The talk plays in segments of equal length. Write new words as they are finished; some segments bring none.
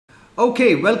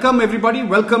Okay, welcome everybody.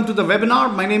 Welcome to the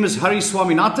webinar. My name is Hari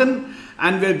Swaminathan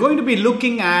and we're going to be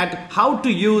looking at how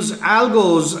to use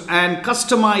algos and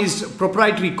customized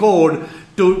proprietary code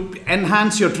to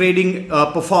enhance your trading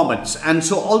performance. And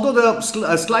so although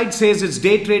the slide says it's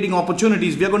day trading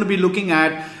opportunities, we're going to be looking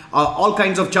at all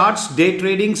kinds of charts, day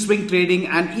trading, swing trading,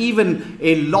 and even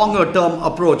a longer term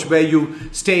approach where you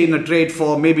stay in a trade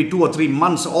for maybe 2 or 3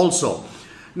 months also.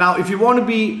 Now, if you want to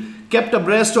be kept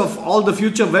abreast of all the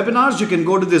future webinars, you can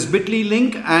go to this bit.ly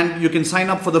link and you can sign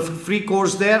up for the free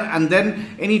course there, and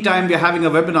then anytime we're having a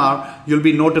webinar, you'll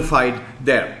be notified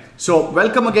there. So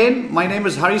welcome again. My name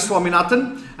is Hari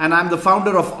Swaminathan and I'm the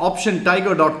founder of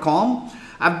OptionTiger.com.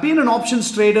 I've been an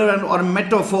options trader or a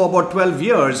mentor for about 12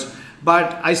 years,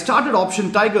 but I started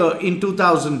Option Tiger in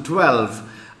 2012.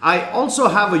 I also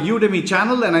have a Udemy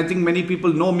channel, and I think many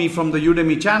people know me from the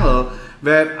Udemy channel,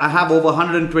 where I have over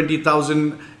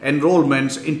 120,000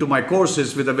 enrollments into my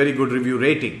courses with a very good review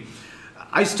rating.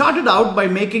 I started out by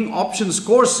making options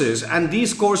courses, and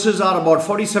these courses are about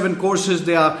 47 courses.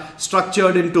 They are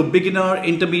structured into beginner,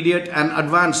 intermediate, and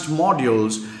advanced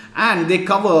modules, and they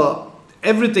cover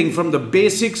everything from the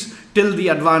basics till the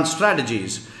advanced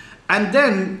strategies. And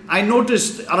then I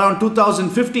noticed around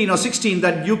 2015 or 16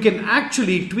 that you can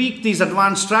actually tweak these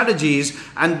advanced strategies,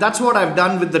 and that's what I've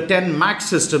done with the 10 max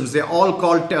systems. They're all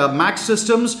called max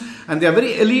systems, and they're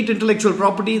very elite intellectual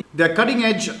property. They're cutting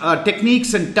edge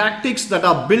techniques and tactics that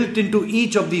are built into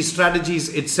each of these strategies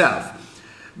itself.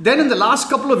 Then in the last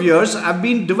couple of years, I've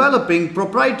been developing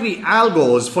proprietary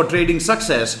algos for trading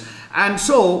success. And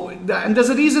there's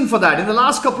a reason for that. In the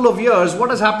last couple of years, what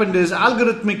has happened is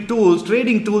algorithmic tools,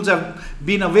 trading tools have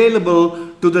been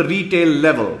available to the retail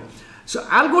level. So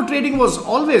algo trading was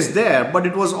always there, but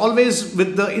it was always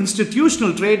with the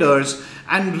institutional traders,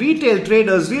 and retail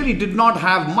traders really did not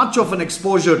have much of an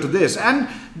exposure to this. And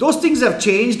those things have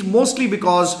changed mostly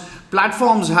because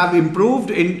platforms have improved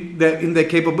in their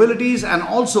capabilities, and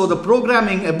also the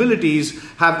programming abilities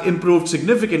have improved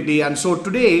significantly. And so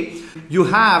today you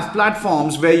have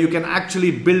platforms where you can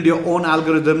actually build your own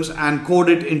algorithms and code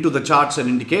it into the charts and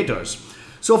indicators.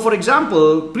 So for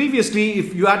example, previously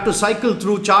if you had to cycle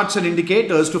through charts and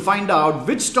indicators to find out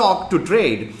which stock to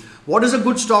trade, what is a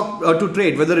good stock to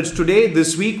trade, whether it's today,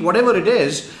 this week, whatever it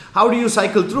is, how do you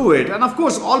cycle through it? And of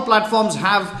course all platforms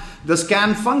have the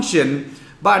scan function,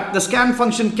 but the scan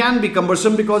function can be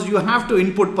cumbersome because you have to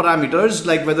input parameters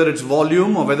like whether it's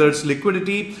volume or whether it's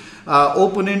liquidity,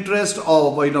 open interest,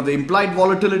 or the implied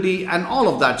volatility and all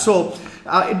of that. So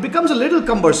it becomes a little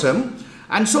cumbersome.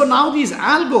 And so now these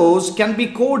algos can be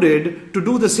coded to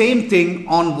do the same thing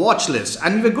on watch lists.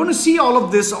 And we're going to see all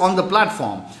of this on the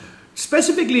platform.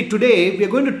 Specifically today, we're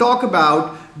going to talk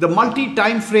about the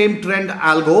multi-time frame trend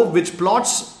algo, which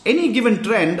plots any given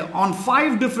trend on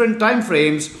 5 different time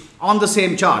frames on the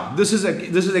same chart. This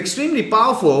is extremely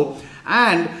powerful,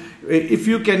 and if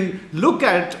you can look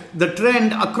at the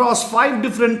trend across 5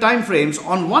 different time frames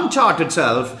on one chart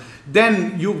itself,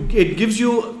 then it gives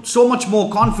you so much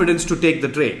more confidence to take the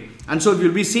trade. And so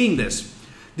you'll be seeing this.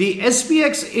 The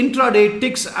SPX intraday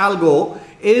TICKS algo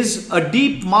is a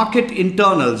deep market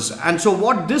internals, and so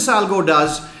what this algo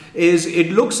does is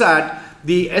it looks at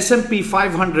the S&P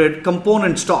 500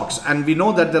 component stocks, and we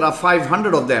know that there are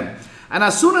 500 of them. And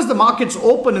as soon as the markets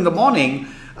open in the morning,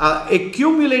 a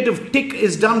cumulative tick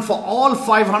is done for all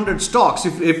 500 stocks.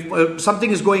 If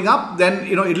something is going up, then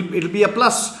it'll be a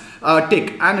plus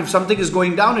tick, and if something is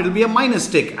going down, it'll be a minus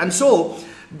tick. And so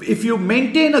if you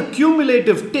maintain a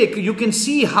cumulative tick, you can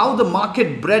see how the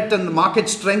market breadth and the market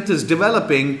strength is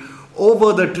developing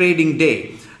over the trading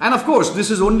day. And of course, this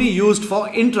is only used for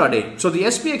intraday. So the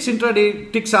SPX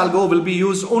intraday TICKS algo will be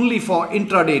used only for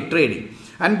intraday trading.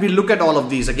 And we'll look at all of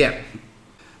these again.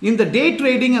 In the day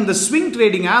trading and the swing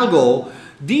trading algo,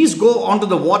 these go onto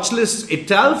the watch list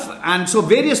itself, and so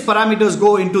various parameters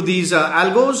go into these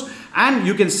algos, and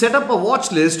you can set up a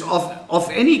watch list of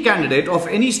any candidate, of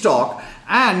any stock,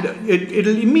 and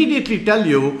it'll immediately tell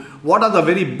you what are the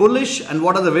very bullish and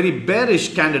what are the very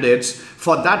bearish candidates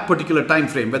for that particular time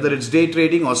frame, whether it's day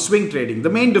trading or swing trading. The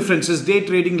main difference is day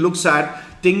trading looks at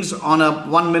things on a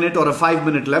 1 minute or a 5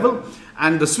 minute level,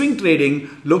 and the swing trading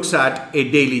looks at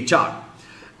a daily chart.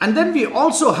 And then we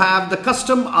also have the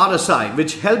custom RSI,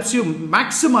 which helps you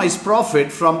maximize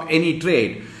profit from any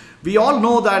trade. We all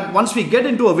know that once we get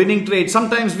into a winning trade,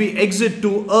 sometimes we exit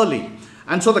too early.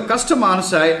 And so the custom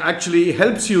RSI actually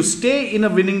helps you stay in a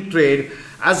winning trade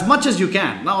as much as you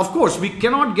can. Now, of course, we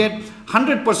cannot get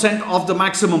 100% of the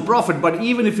maximum profit, but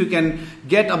even if you can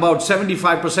get about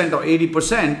 75% or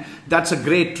 80%, that's a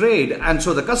great trade. And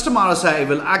so the custom RSI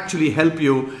will actually help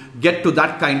you get to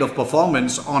that kind of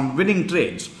performance on winning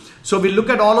trades. So we'll look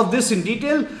at all of this in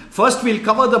detail. First, we'll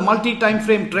cover the multi-time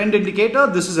frame trend indicator.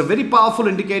 This is a very powerful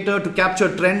indicator to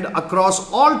capture trend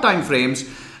across all time frames,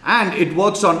 and it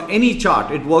works on any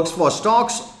chart. It works for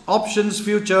stocks, options,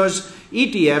 futures,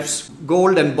 ETFs,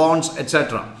 gold and bonds,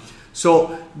 etc.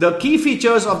 So the key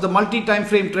features of the multi-time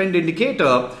frame trend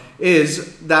indicator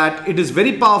is that it is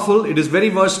very powerful, it is very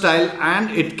versatile,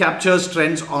 and it captures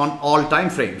trends on all time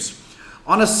frames.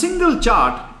 On a single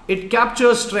chart, it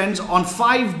captures trends on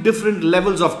 5 different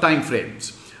levels of time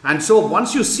frames. And so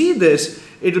once you see this,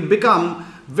 it will become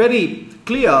very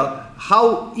clear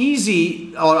how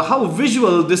easy or how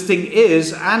visual this thing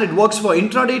is, and it works for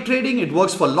intraday trading, it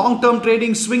works for long-term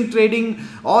trading, swing trading,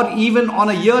 or even on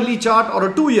a yearly chart or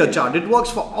a 2-year chart. It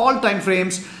works for all time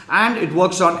frames, and it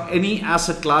works on any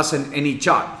asset class and any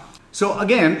chart. So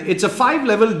again, it's a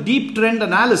 5-level deep trend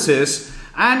analysis,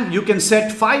 and you can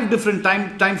set 5 different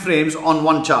time frames on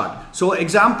one chart. So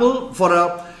example, for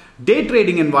a day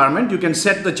trading environment, you can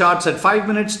set the charts at 5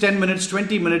 minutes, 10 minutes,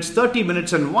 20 minutes, 30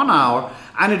 minutes and 1 hour,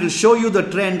 and it will show you the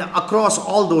trend across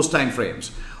all those time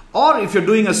frames. Or if you're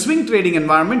doing a swing trading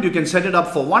environment, you can set it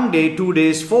up for 1 day, 2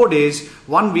 days, 4 days,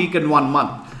 1 week and 1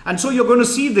 month. And so you're going to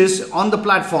see this on the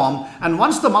platform, and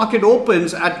once the market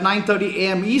opens at 9:30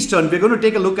 a.m. Eastern, we're going to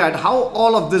take a look at how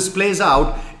all of this plays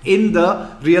out in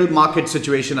the real market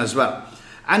situation as well.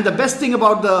 And the best thing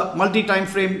about the multi-time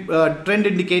frame trend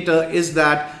indicator is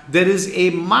that there is a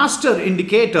master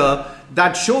indicator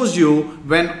that shows you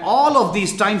when all of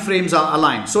these time frames are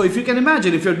aligned. So if you can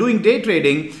imagine, if you're doing day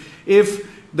trading, if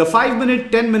the 5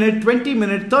 minute, 10 minute, 20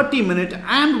 minute, 30 minute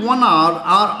and 1 hour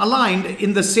are aligned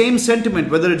in the same sentiment,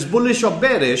 whether it's bullish or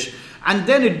bearish, and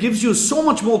then it gives you so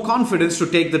much more confidence to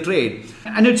take the trade.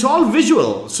 And it's all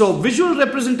visual. So visual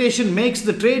representation makes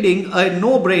the trading a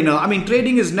no-brainer. I mean,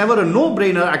 trading is never a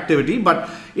no-brainer activity, but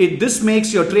this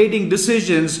makes your trading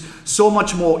decisions so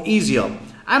much more easier.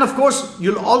 And of course,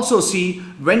 you'll also see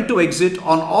when to exit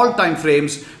on all time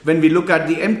frames when we look at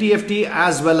the MTFT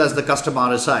as well as the custom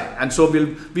RSI. And so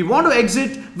we want to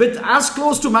exit with as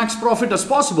close to max profit as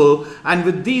possible. And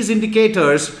with these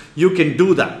indicators, you can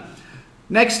do that.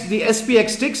 Next, the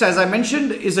SPX TICKS, as I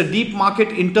mentioned, is a deep market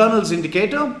internals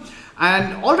indicator.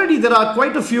 And already there are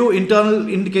quite a few internal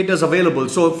indicators available.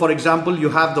 So for example, you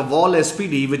have the vol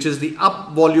SPD, which is the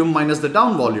up volume minus the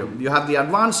down volume. You have the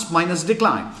advance minus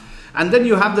decline. And then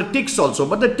you have the TICKS also,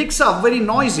 but the TICKS are very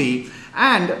noisy,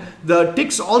 and the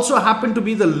TICKS also happen to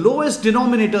be the lowest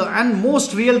denominator and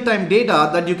most real-time data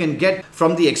that you can get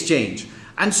from the exchange.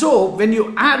 And so when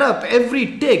you add up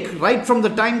every tick right from the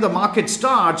time the market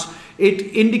starts,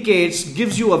 it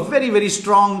gives you a very, very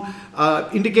strong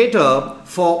indicator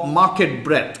for market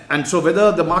breadth. And so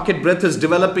whether the market breadth is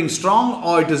developing strong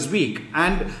or it is weak,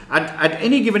 and at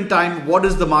any given time, what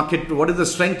is the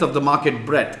strength of the market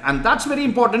breadth? And that's very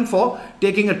important for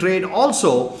taking a trade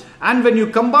also. And when you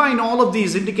combine all of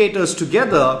these indicators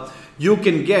together, you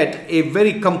can get a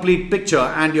very complete picture,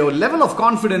 and your level of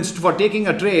confidence for taking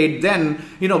a trade then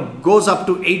goes up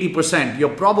to 80%. Your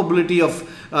probability of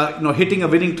hitting a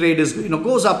winning trade is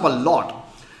goes up a lot.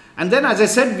 And then, as I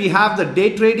said, we have the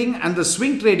day trading and the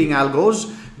swing trading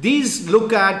algos. These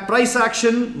look at price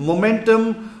action,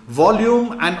 momentum,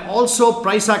 volume, and also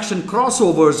price action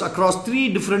crossovers across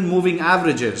 3 different moving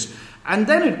averages. And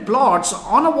then it plots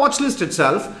on a watch list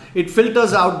itself. It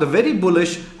filters out the very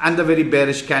bullish and the very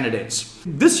bearish candidates.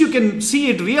 This you can see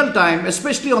it real time,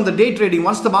 especially on the day trading.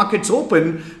 Once the markets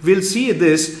open, we'll see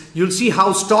this. You'll see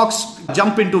how stocks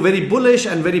jump into very bullish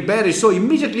and very bearish. So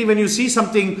immediately when you see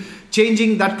something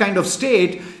changing that kind of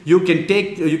state, you can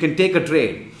take a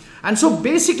trade. And so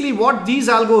basically what these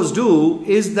algos do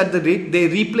is that they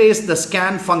replace the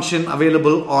scan function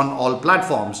available on all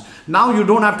platforms. Now you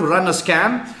don't have to run a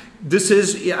scan. This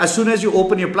is, as soon as you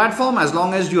open your platform, as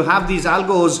long as you have these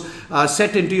algos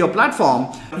set into your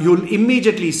platform, you'll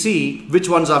immediately see which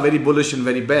ones are very bullish and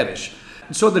very bearish.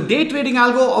 So the day trading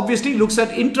algo obviously looks at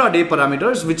intraday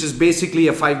parameters, which is basically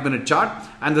a 5-minute chart,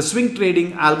 and the swing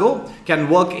trading algo can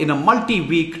work in a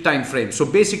multi-week time frame. So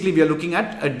basically we are looking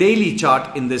at a daily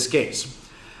chart in this case.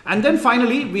 And then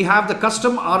finally we have the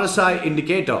custom RSI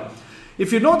indicator.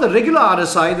 If you know the regular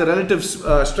RSI, the relative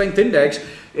strength index,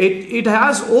 it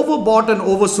has overbought and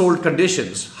oversold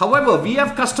conditions. However, we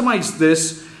have customized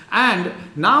this, and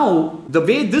now the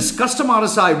way this custom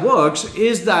RSI works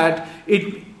is that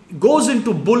it goes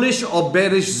into bullish or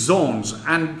bearish zones,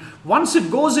 and once it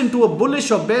goes into a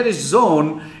bullish or bearish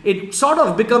zone, it sort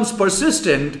of becomes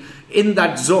persistent in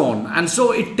that zone, and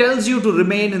so it tells you to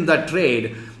remain in that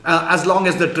trade as long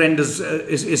as the trend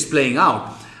is playing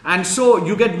out. And so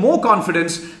you get more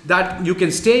confidence that you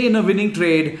can stay in a winning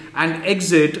trade and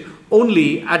exit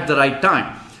only at the right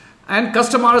time. And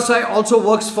custom RSI also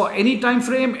works for any time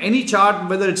frame, any chart,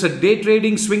 whether it's a day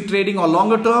trading, swing trading, or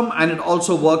longer term, and it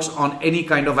also works on any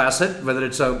kind of asset, whether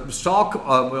it's a stock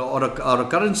or a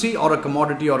currency or a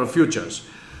commodity or a futures.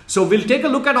 So we'll take a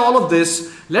look at all of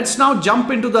this. Let's now jump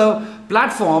into the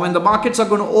platform, and the markets are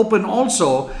going to open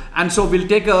also. And so we'll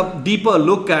take a deeper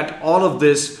look at all of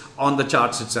this on the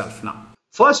charts itself now.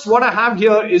 First, what I have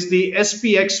here is the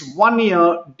SPX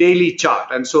 1-year daily chart.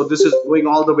 And so this is going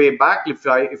all the way back. If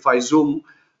I zoom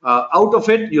out of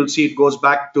it, you'll see it goes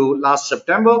back to last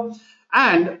September.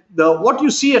 And what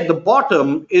you see at the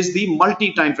bottom is the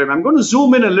multi-time frame. I'm going to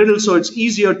zoom in a little so it's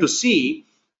easier to see.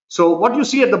 So what you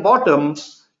see at the bottom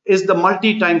is the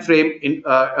multi-time frame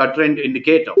trend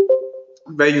indicator,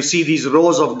 where you see these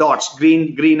rows of dots,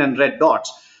 green and red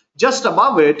dots. Just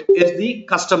above it is the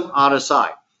custom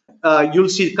RSI. You'll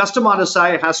see custom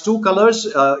RSI has two colors.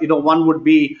 One would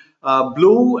be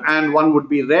blue and one would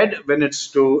be red when it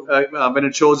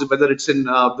shows whether it's in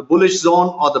the bullish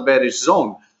zone or the bearish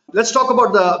zone. Let's talk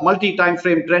about the multi-time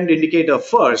frame trend indicator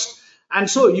first. And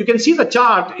so you can see the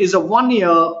chart is a 1-year,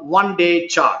 1-day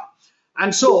chart.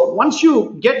 And so once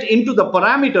you get into the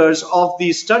parameters of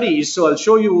these studies, so I'll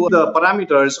show you the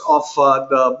parameters of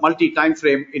the multi-time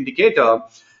frame indicator.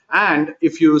 And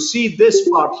if you see this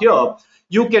part here,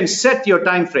 you can set your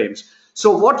time frames.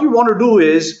 So what you want to do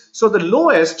is, so the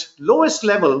lowest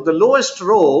level, the lowest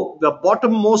row, the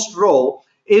bottommost row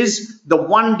is the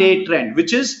 1-day trend,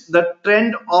 which is the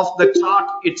trend of the chart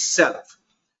itself.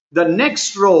 The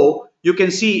next row you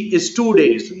can see is 2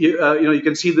 days. You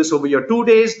can see this over here, 2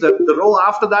 days. The row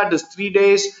after that is 3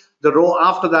 days. The row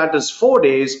after that is 4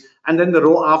 days. And then the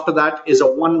row after that is a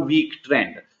 1-week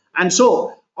trend. And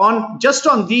so just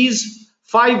on these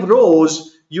 5 rows,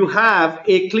 you have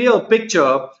a clear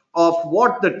picture of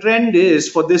what the trend is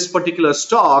for this particular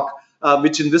stock,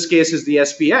 which in this case is the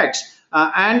SPX,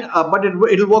 but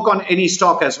it'll work on any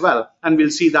stock as well, and we'll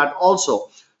see that also.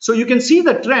 So you can see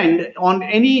the trend on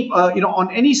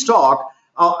any stock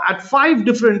at 5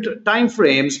 different time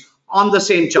frames on the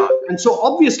same chart. And so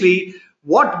obviously,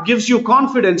 what gives you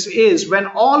confidence is when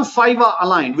all 5 are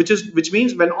aligned, which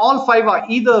means when all 5 are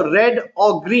either red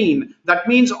or green, that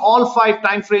means all 5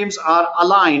 time frames are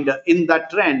aligned in that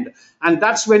trend. And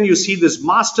that's when you see this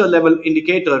master level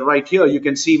indicator right here. You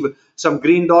can see some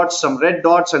green dots, some red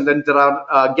dots, and then there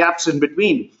are gaps in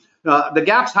between. The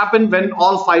gaps happen when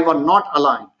all 5 are not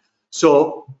aligned.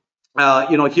 So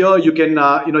here you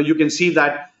can see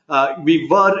that we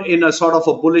were in a sort of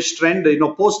a bullish trend,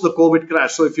 post the COVID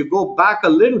crash. So if you go back a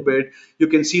little bit, you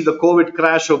can see the COVID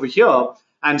crash over here.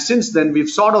 And since then, we've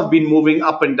sort of been moving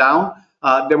up and down.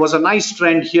 There was a nice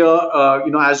trend here.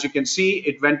 As you can see,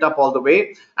 it went up all the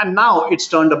way. And now it's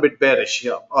turned a bit bearish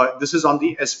here. This is on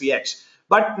the SPX.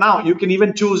 But now you can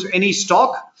even choose any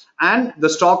stock, and the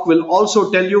stock will also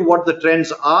tell you what the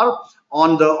trends are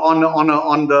on the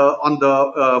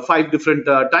 5 different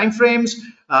time frames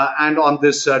and on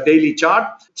this daily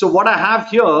chart. So what I have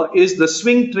here is the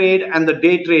swing trade and the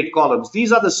day trade columns.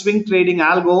 These are the swing trading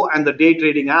algo and the day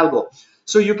trading algo.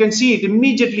 So you can see it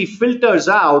immediately filters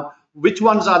out which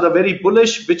ones are the very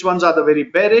bullish, which ones are the very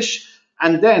bearish.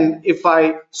 And then if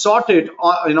I sort it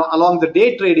along the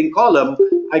day trading column,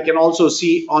 I can also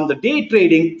see on the day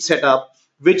trading setup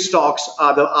which stocks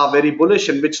are very bullish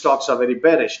and which stocks are very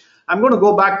bearish. I'm going to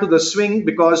go back to the swing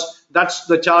because that's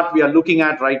the chart we are looking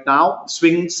at right now,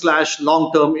 swing /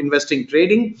 long-term investing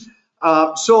trading.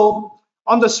 So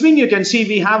on the swing, you can see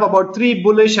we have about 3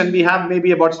 bullish and we have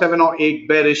maybe about 7 or 8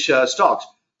 bearish stocks.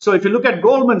 So if you look at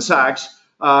Goldman Sachs,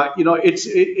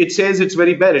 it says it's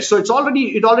very bearish. So it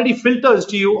already filters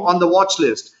to you on the watch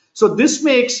list. So this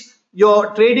makes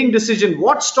your trading decision,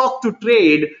 what stock to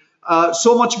trade,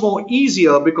 so much more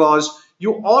easier because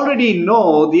you already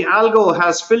know the algo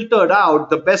has filtered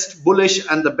out the best bullish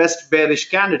and the best bearish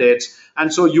candidates,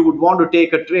 and so you would want to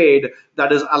take a trade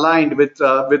that is aligned with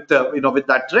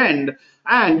that trend,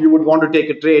 and you would want to take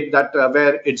a trade that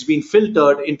where it's been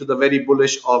filtered into the very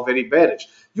bullish or very bearish.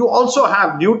 You also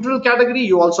have neutral category,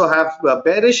 you also have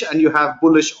bearish, and you have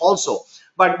bullish also,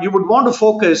 but you would want to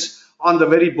focus on the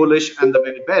very bullish and the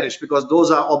very bearish because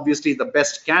those are obviously the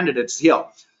best candidates here.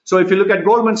 So if you look at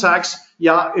Goldman Sachs,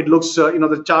 yeah, it looks,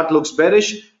 the chart looks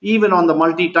bearish, even on the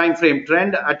multi-time frame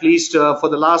trend, at least for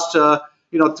the last,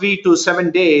 3 to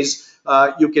 7 days,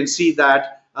 you can see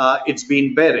that it's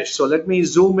been bearish. So let me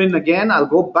zoom in again. I'll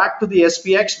go back to the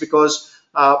SPX because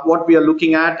what we are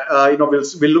looking at,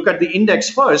 we'll look at the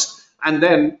index first, and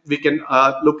then we can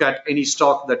look at any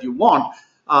stock that you want.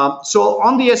 So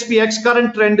on the SPX,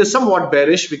 current trend is somewhat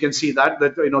bearish. We can see that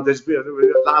there's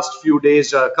been, last few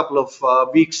days, a couple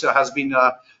of weeks has been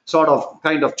sort of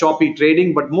kind of choppy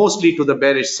trading, but mostly to the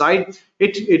bearish side.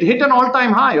 It hit an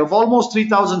all-time high of almost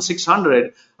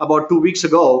 3,600 about 2 weeks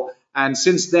ago, and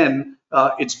since then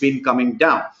it's been coming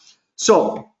down.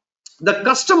 So the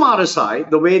custom RSI,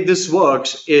 the way this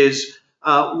works is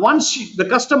once the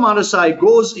custom RSI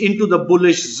goes into the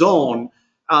bullish zone,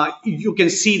 you can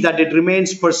see that it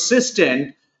remains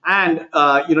persistent, and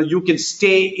you can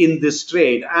stay in this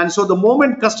trade. And so the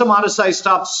moment custom RSI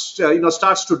starts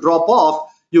to drop off,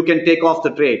 you can take off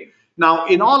the trade. Now,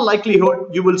 in all likelihood,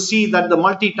 you will see that the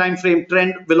multi-time frame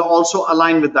trend will also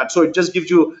align with that. So it just gives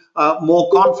you more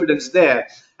confidence there.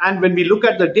 And when we look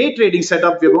at the day trading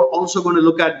setup, we're also going to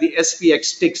look at the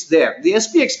SPX TICKS there. The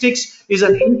SPX TICKS is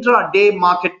an intraday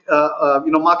market,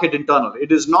 market internal.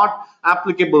 It is not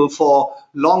applicable for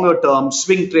longer term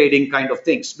swing trading kind of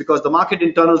things, because the market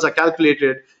internals are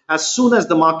calculated as soon as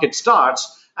the market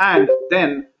starts, and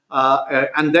then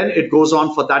it goes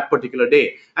on for that particular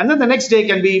day. And then the next day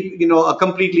can be, a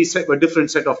completely different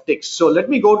set of ticks. So let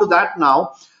me go to that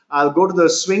now. I'll go to the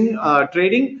swing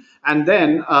trading, and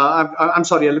then I'm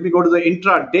sorry, let me go to the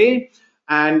intraday,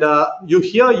 and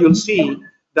you'll see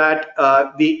that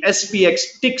the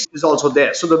SPX TICKS is also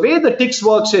there. So the way the TICKS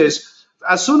works is,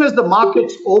 as soon as the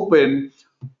markets open,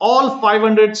 all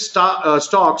 500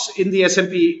 stocks in the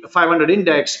S&P 500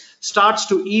 index starts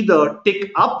to either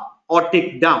tick up or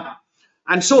tick down.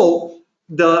 And so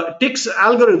the TICKS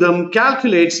algorithm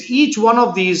calculates each one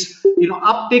of these,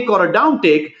 uptick or a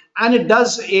downtick, and it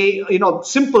does a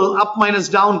simple up minus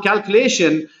down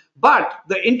calculation. But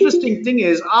the interesting thing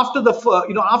is, after the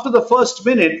first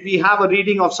minute, we have a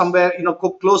reading of somewhere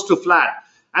close to flat,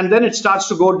 and then it starts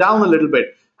to go down a little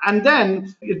bit. And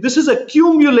then this is a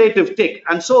cumulative tick,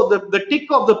 and so the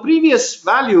tick of the previous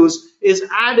values is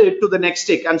added to the next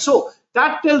tick, and so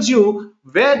that tells you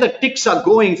where the ticks are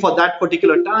going for that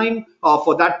particular time or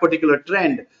for that particular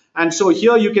trend. And so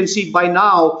here you can see by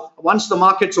now, once the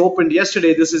markets opened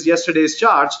yesterday, this is yesterday's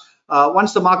charts,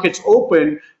 once the markets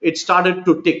opened, it started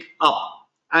to tick up.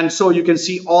 And so you can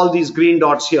see all these green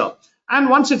dots here. And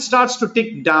once it starts to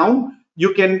tick down,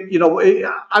 you can,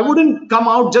 I wouldn't come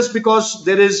out just because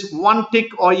there is one tick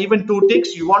or even two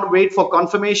ticks. You want to wait for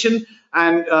confirmation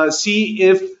and see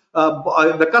if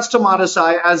the custom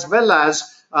RSI as well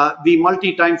as the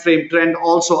multi-time frame trend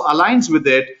also aligns with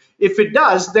it. If it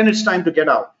does, then it's time to get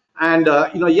out. And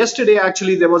yesterday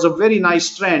actually there was a very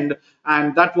nice trend,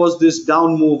 and that was this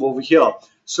down move over here.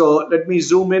 So let me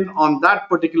zoom in on that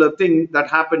particular thing that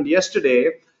happened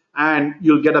yesterday, and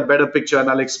you'll get a better picture, and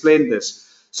I'll explain this.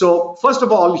 So first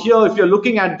of all, here if you're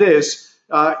looking at this,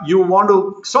 you want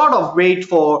to sort of wait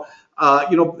for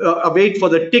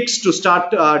the ticks to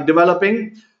start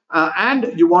developing,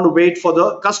 and you want to wait for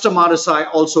the custom RSI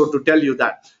also to tell you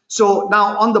that. So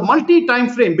now on the multi-time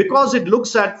frame, because it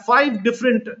looks at 5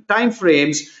 different time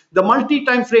frames, the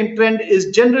multi-time frame trend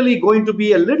is generally going to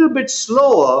be a little bit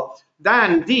slower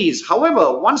than these.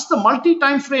 However, once the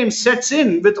multi-time frame sets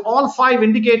in with all 5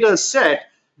 indicators set,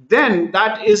 then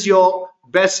that is your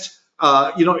best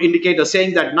indicator,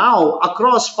 saying that now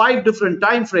across 5 different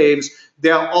time frames, they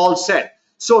are all set.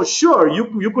 So sure,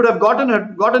 you could have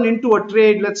gotten into a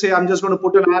trade. Let's say I'm just going to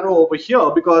put an arrow over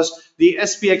here because the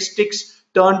SPX TICKS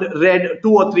turned red 2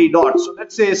 or 3 dots. So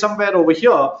let's say somewhere over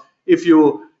here, if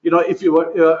you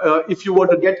were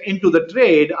to get into the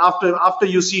trade after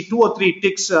you see 2 or 3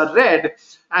 ticks red,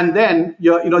 and then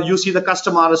you see the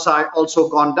custom RSI also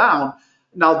gone down.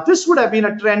 Now this would have been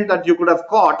a trend that you could have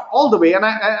caught all the way, and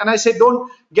I say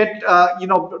don't get out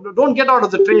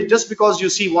of the trade just because you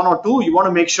see 1 or 2. You want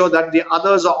to make sure that the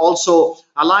others are also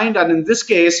aligned, and in this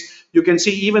case you can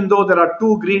see even though there are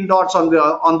 2 green dots on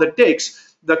the ticks,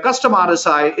 the custom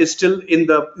RSI is still in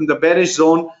the bearish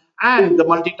zone, and the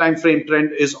multi-time frame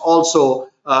trend is also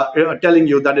telling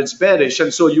you that it's bearish,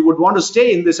 and so you would want to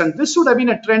stay in this, and this would have been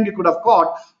a trend you could have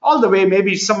caught all the way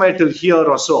maybe somewhere till here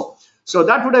or so. So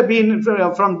that would have been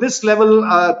from this level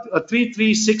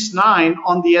 3369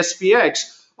 on the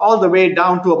SPX all the way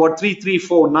down to about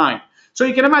 3349. So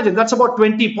you can imagine that's about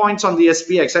 20 points on the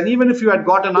SPX, and even if you had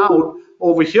gotten out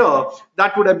over here,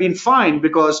 that would have been fine,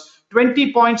 because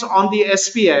 20 points on the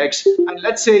SPX, and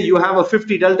let's say you have a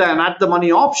 50 delta and at the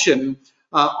money option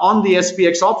on the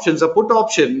SPX options, a put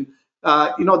option,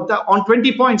 on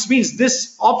 20 points means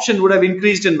this option would have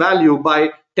increased in value by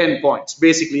 10 points,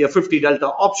 basically a 50 delta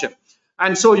option.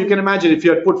 And so you can imagine if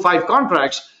you had put 5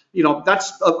 contracts,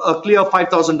 that's a clear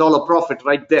 $5,000 profit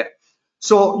right there.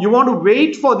 So you want to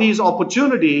wait for these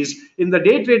opportunities in the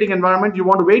day trading environment. You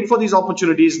want to wait for these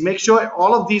opportunities, make sure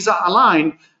all of these are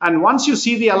aligned. And once you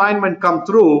see the alignment come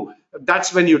through,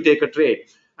 that's when you take a trade.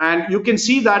 And you can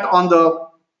see that on the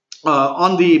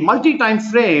on the multi-time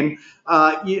frame,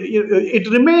 it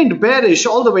remained bearish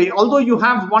all the way, although you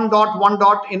have one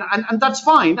dot in, and that's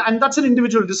fine, and that's an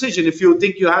individual decision. If you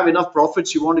think you have enough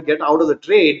profits you want to get out of the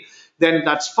trade, then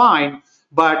that's fine.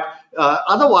 But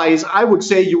otherwise, I would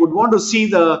say you would want to see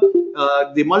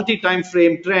the multi-time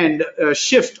frame trend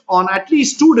shift on at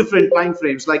least 2 different time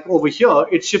frames. Like over here,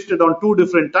 it shifted on 2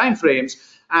 different time frames,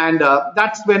 and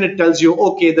that's when it tells you,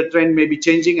 okay, the trend may be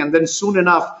changing. And then soon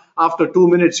enough, after 2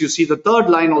 minutes, you see the third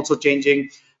line also changing,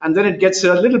 and then it gets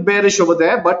a little bearish over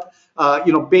there. But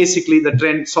basically the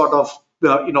trend sort of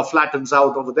flattens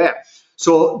out over there.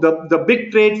 So the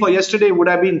big trade for yesterday would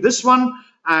have been this one.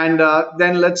 And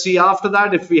then let's see after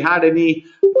that if we had any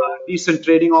decent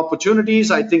trading opportunities.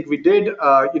 I think we did.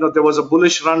 There was a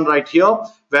bullish run right here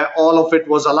where all of it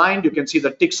was aligned. You can see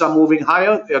the ticks are moving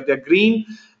higher. They're green,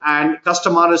 and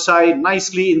custom RSI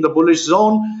nicely in the bullish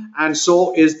zone, and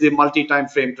so is the multi-time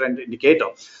frame trend indicator.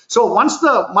 So once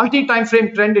the multi-time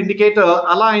frame trend indicator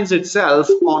aligns itself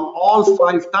on all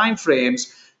 5 time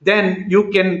frames, then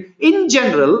you can, in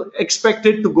general, expect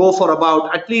it to go for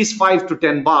about at least 5 to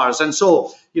 10 bars. And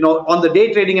so, on the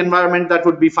day trading environment, that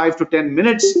would be 5 to 10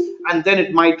 minutes, and then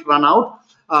it might run out.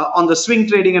 On the swing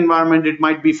trading environment, it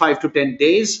might be 5 to 10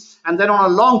 days. And then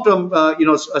on a long-term,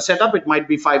 setup, it might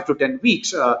be 5 to 10 weeks.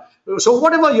 So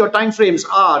whatever your time frames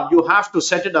are, you have to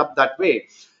set it up that way.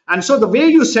 And so the way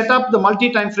you set up the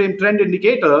multi-time frame trend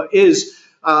indicator is,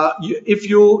 if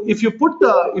you put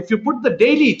the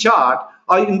daily chart,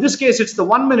 in this case, it's the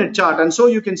 1 minute chart, and so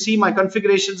you can see my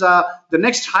configurations are the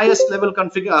next highest level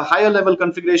higher level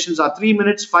configurations are 3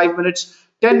 minutes, 5 minutes,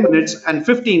 10 minutes, and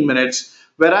 15 minutes.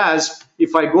 Whereas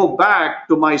if I go back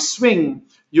to my swing,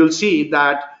 you'll see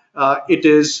that it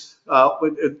is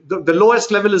the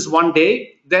lowest level is 1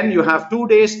 day. Then you have 2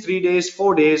 days, 3 days,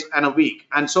 4 days, and a week.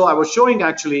 And so I was showing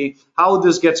actually how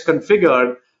this gets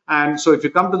configured. And so if you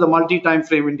come to the multi-time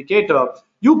frame indicator,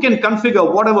 you can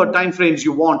configure whatever time frames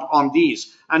you want on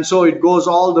these. And so it goes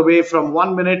all the way from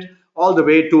 1 minute all the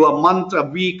way to a month, a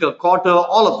week, a quarter,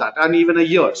 all of that, and even a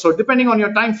year. So depending on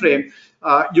your time frame,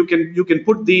 you can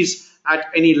put these at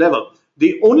any level.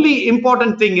 The only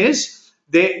important thing is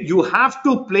you have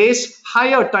to place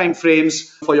higher time frames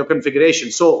for your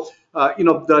configuration. So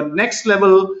the next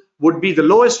level would be the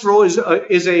lowest row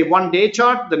is a 1 day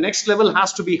chart. The next level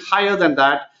has to be higher than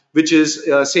that, which is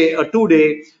say a 2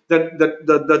 day.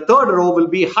 The third row will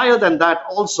be higher than that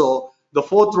also. The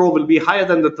fourth row will be higher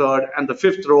than the third, and the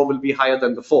fifth row will be higher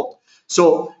than the fourth.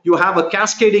 So you have a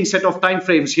cascading set of time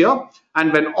frames here,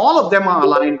 and when all of them are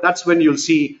aligned, that's when you'll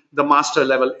see the master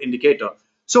level indicator.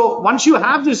 So once you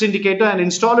have this indicator and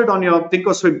install it on your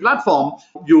Thinkorswim platform,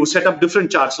 you set up different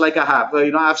charts like I have.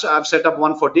 I've set up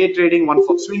one for day trading, one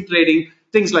for swing trading,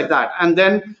 things like that. And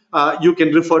then you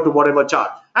can refer to whatever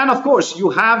chart. And of course, you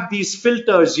have these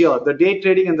filters here, the day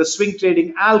trading and the swing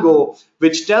trading algo,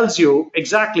 which tells you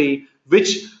exactly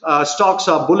which stocks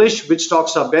are bullish, which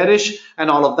stocks are bearish, and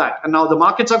all of that. And now the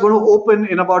markets are going to open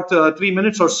in about 3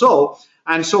 minutes or so.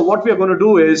 And so what we are going to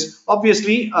do is,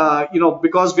 obviously,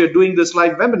 because we are doing this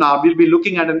live webinar, we'll be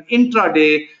looking at an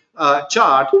intraday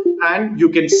chart, and you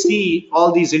can see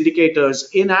all these indicators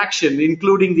in action,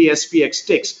 including the SPX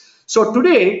ticks. So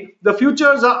today, the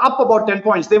futures are up about 10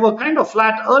 points. They were kind of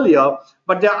flat earlier,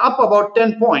 but they're up about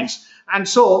 10 points. And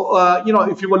so,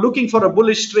 if you were looking for a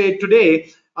bullish trade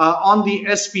today on the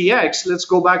SPX, let's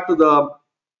go back to the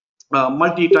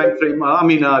multi-time frame,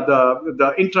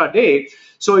 the intraday.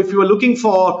 So if you were looking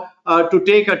for to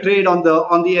take a trade on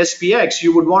the SPX,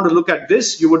 you would want to look at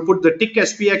this. You would put the tick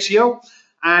SPX here,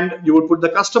 and you would put the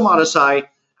custom RSI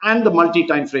and the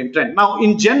multi-time frame trend. Now,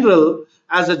 in general,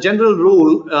 as a general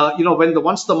rule,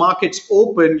 once the markets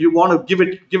open, you want to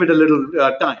give it a little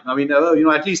time. I mean,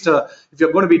 at least if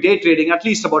you're going to be day trading, at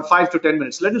least about 5 to 10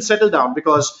 minutes. Let it settle down,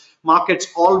 because markets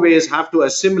always have to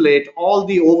assimilate all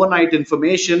the overnight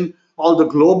information, all the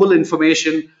global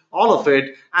information, all of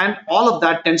it, and all of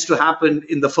that tends to happen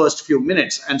in the first few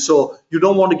minutes. And so you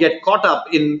don't want to get caught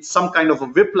up in some kind of a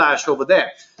whiplash over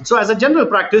there. So as a general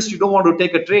practice, you don't want to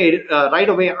take a trade right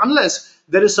away unless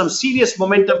there is some serious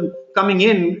momentum coming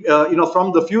in,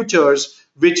 from the futures,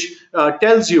 which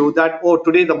tells you that, oh,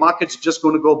 today the market's just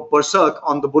going to go berserk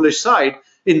on the bullish side.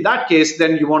 In that case,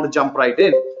 then you want to jump right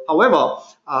in. However,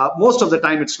 most of the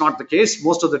time it's not the case.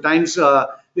 Most of the times,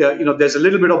 there's a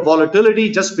little bit of volatility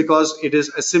just because it is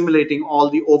assimilating all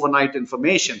the overnight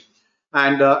information.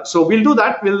 And so we'll do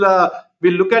that.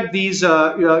 We'll look at these,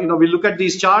 we'll look at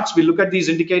these charts, we'll look at these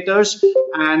indicators,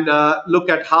 and look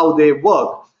at how they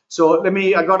work. So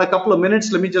I got a couple of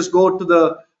minutes. Let me just go to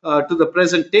the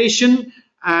presentation.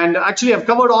 And actually, I've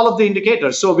covered all of the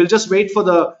indicators. So we'll just wait for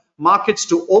the markets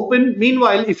to open.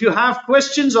 Meanwhile, if you have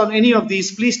questions on any of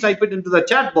these, please type it into the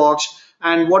chat box.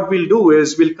 And what we'll do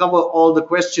is we'll cover all the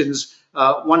questions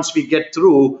once we get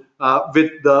through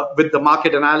with the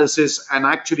market analysis and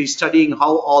actually studying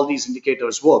how all these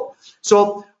indicators work.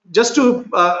 So just to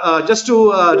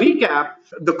recap,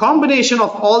 the combination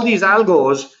of all these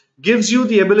algos gives you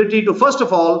the ability to, first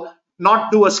of all,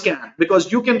 not do a scan,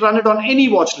 because you can run it on any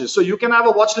watch list. So you can have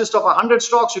a watch list of 100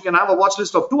 stocks, you can have a watch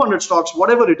list of 200 stocks,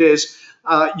 whatever it is.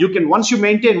 You can, once you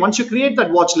create that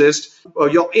watch list,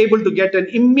 you're able to get an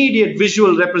immediate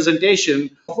visual representation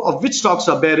of which stocks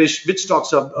are bearish, which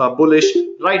stocks are bullish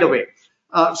right away.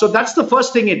 So that's the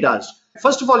first thing it does.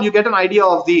 First of all, you get an idea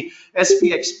of the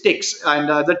SPX ticks, and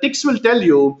the ticks will tell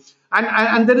you,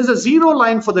 and there is a zero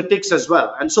line for the ticks as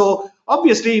well. And so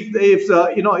obviously, if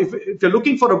you're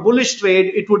looking for a bullish trade,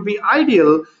 it would be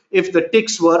ideal if the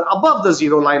ticks were above the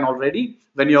zero line already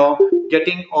when you're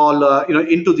getting all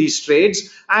into these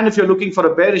trades. And if you're looking for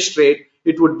a bearish trade,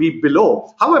 it would be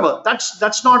below. However,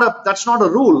 that's not a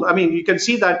rule. I mean, you can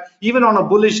see that even on a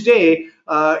bullish day,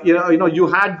 you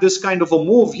had this kind of a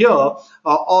move here,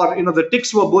 or the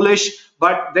ticks were bullish,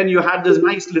 but then you had this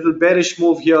nice little bearish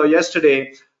move here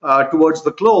yesterday towards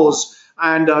the close,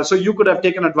 and so you could have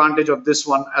taken advantage of this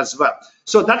one as well.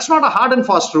 So that's not a hard and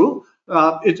fast rule.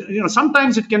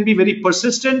 Sometimes it can be very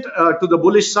persistent to the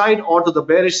bullish side or to the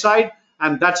bearish side,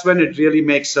 and that's when it really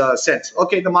makes sense.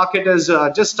 Okay, the market has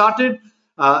just started.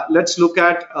 Let's look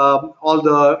at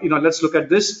let's look at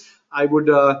this. I would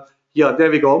yeah,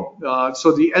 there we go.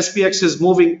 So the SPX is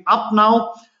moving up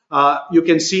now. You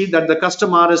can see that the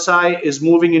custom RSI is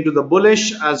moving into the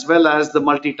bullish as well as the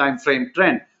multi-time frame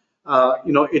trend.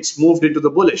 It's moved into the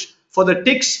bullish. For the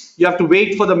ticks, you have to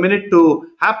wait for the minute to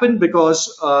happen,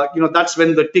 because that's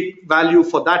when the tick value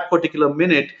for that particular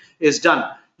minute is done.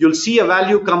 You'll see a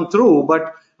value come through,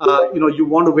 but you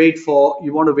want to wait for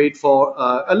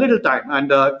a little time, and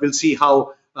we'll see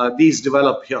how these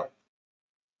develop here.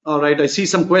 All right, I see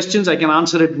some questions. I can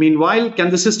answer it meanwhile.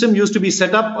 Can the system used to be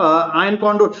set up iron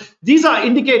condor? These are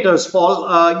indicators,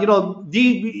 Paul.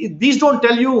 These don't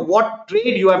tell you what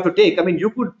trade you have to take. I mean,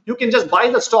 you can just buy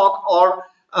the stock or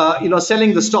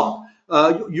selling the stock.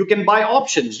 You can buy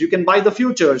options. You can buy the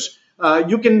futures.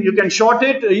 You can short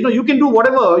it. You can do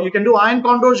whatever. You can do iron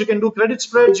condors. You can do credit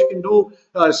spreads. You can do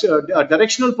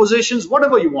directional positions.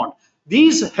 Whatever you want.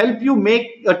 These help you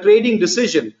make a trading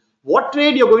decision. What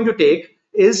trade you're going to take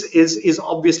is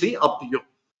obviously up to you.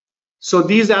 So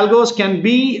these algos can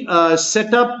be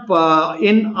set up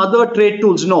in other trade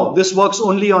tools. No, this works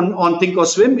only on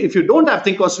Thinkorswim. If you don't have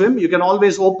Thinkorswim, you can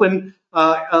always open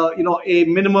a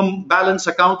minimum balance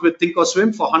account with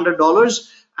Thinkorswim for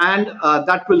 $100, and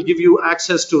that will give you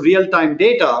access to real-time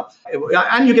data,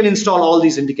 and you can install all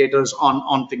these indicators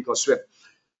on Thinkorswim.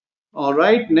 All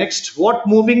right, next, what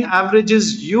moving average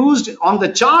is used? On the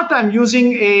chart, I'm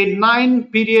using a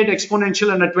 9-period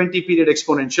exponential and a 20-period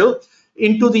exponential.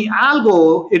 Into the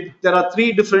algo, there are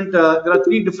three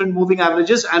different moving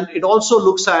averages, and it also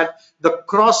looks at the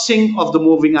crossing of the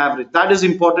moving average. That is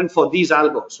important for these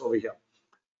algos over here.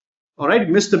 All right,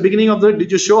 missed the beginning of the.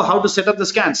 Did you show how to set up the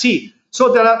scan? See,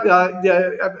 so there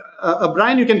are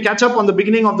Brian, you can catch up on the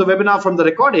beginning of the webinar from the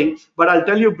recording, but I'll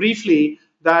tell you briefly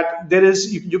that there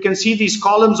is, you can see these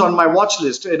columns on my watch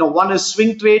list. One is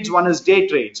swing trades, one is day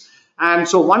trades. And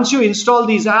so once you install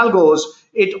these algos,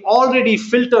 it already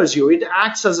filters you. It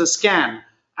acts as a scan,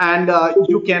 and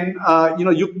you can,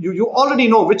 you already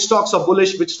know which stocks are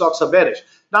bullish, which stocks are bearish.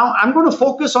 Now I'm going to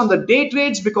focus on the day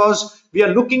trades because we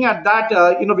are looking at that.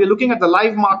 We're looking at the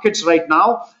live markets right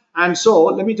now, and so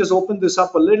let me just open this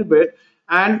up a little bit.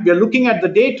 And we are looking at the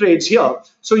day trades here.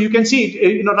 So you can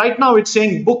see, right now it's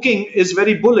saying Booking is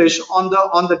very bullish on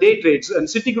the day trades, and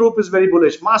Citigroup is very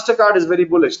bullish. MasterCard is very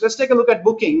bullish. Let's take a look at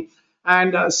Booking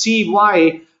and see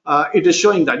why it is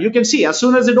showing that. You can see as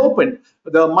soon as it opened,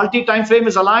 the multi-time frame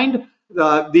is aligned.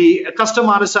 The custom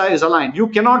RSI is aligned. You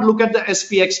cannot look at the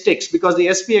SPX ticks because the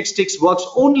SPX ticks works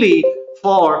only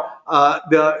for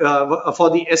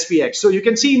the SPX. So you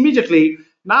can see immediately.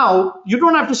 Now you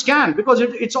don't have to scan because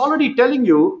it's already telling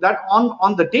you that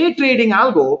on the day trading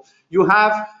algo you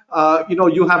have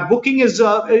Booking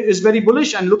is very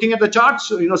bullish, and looking at the charts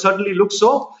certainly looks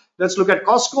so. Let's look at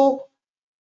Costco,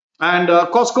 and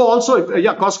Costco also,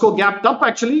 Costco gapped up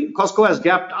actually. Costco has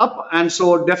gapped up, and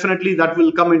so definitely that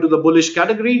will come into the bullish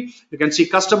category. You can see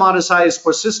custom RSI is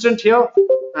persistent here,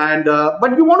 and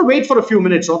but you want to wait for a few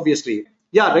minutes obviously.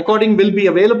 Yeah, recording will be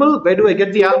available. Where do I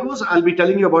get the algos? I'll be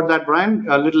telling you about that, Brian,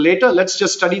 a little later. Let's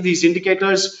just study these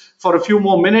indicators for a few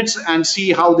more minutes and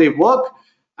see how they work.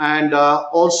 And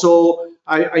also,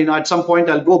 at some point,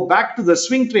 I'll go back to the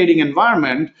swing trading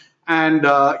environment and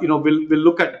we'll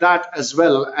look at that as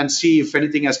well and see if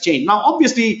anything has changed. Now,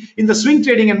 obviously, in the swing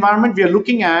trading environment, we are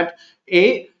looking at a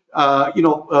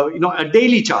a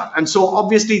daily chart, and so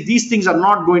obviously these things are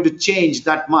not going to change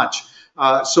that much.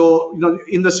 So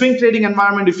in the swing trading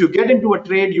environment, if you get into a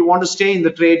trade, you want to stay in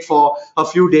the trade for a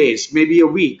few days, maybe a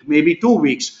week, maybe 2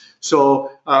 weeks.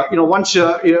 So once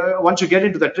you get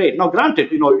into the trade, now granted,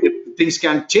 things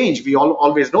can change. We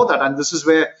always know that, and this is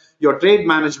where your trade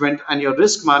management and your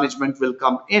risk management will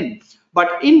come in. But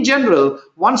in general,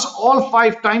 once all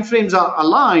 5 time frames are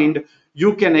aligned,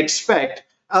 you can expect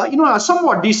a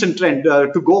somewhat decent trend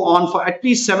to go on for at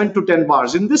least 7 to 10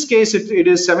 bars. In this case, it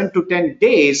is 7 to 10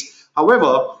 days.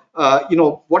 However,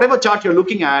 whatever chart you're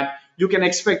looking at, you can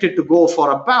expect it to go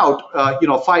for about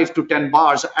 5 to 10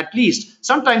 bars at least.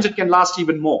 Sometimes it can last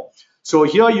even more. So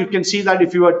here you can see that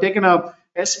if you are taking a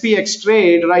SPX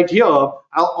trade right here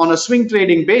on a swing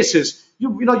trading basis,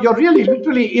 you're really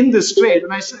literally in this trade,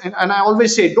 and I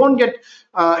always say, don't get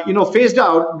phased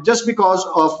out just because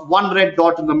of one red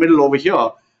dot in the middle over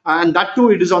here, and that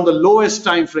too, it is on the lowest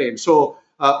time frame. So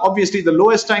obviously the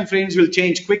lowest time frames will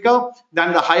change quicker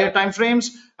than the higher time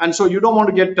frames, and so you don't want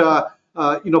to get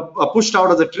pushed out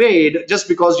of the trade just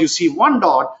because you see one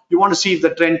dot. You want to see if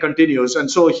the trend continues, and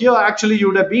so here actually you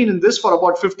would have been in this for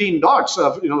about 15 dots,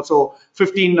 so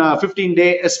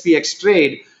 15-day SPX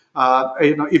trade.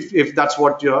 If that's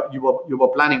what you were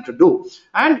planning to do.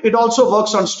 And it also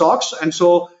works on stocks. And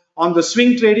so on the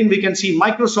swing trading, we can see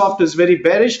Microsoft is very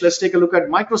bearish. Let's take a look at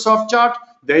Microsoft chart.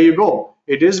 There you go.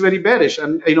 It is very bearish,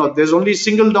 and there's only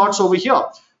single dots over here,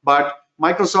 but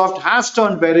Microsoft has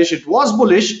turned bearish. It was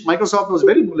bullish. Microsoft was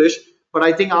very bullish, but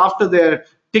I think after their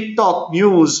TikTok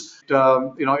news,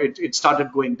 it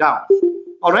started going down.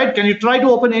 All right, can you try to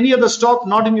open any other stock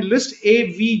not in your list?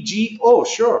 AVGO,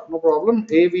 sure, no problem.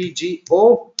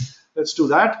 AVGO, let's do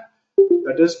that.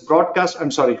 That is broadcast. I'm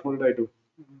sorry, what did I do?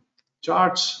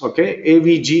 Charts, okay,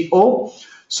 AVGO.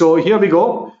 So here we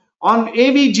go. On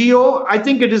AVGO, I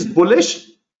think it is bullish.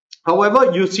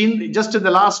 However, you've seen just in the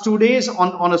last 2 days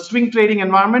on a swing trading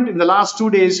environment, in the last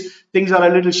 2 days, things are a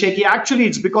little shaky. Actually,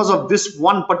 it's because of this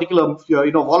one particular,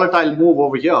 volatile move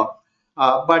over here.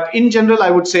 But in general, I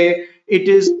would say it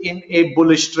is in a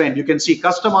bullish trend. You can see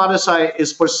custom RSI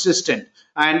is persistent,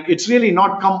 and it's really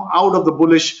not come out of the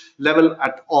bullish level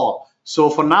at all. So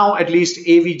for now, at least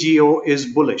AVGO is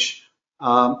bullish,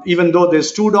 even though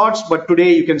there's 2 dots, but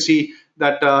today you can see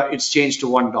that it's changed to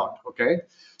 1 dot. Okay,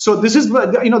 so this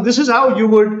is how you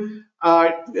would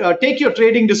take your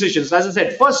trading decisions. As I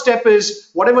said, first step is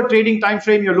whatever trading time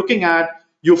frame you're looking at,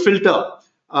 you filter.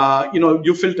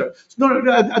 You filter. No,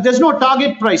 there's no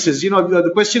target prices.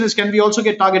 The question is, can we also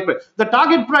get target price? The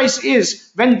target price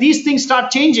is when these things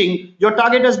start changing, your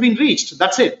target has been reached.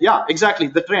 That's it. Yeah, exactly.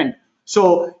 The trend.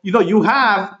 So, you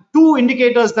have 2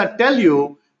 indicators that tell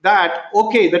you that,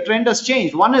 okay, the trend has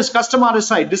changed. One is custom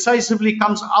RSI decisively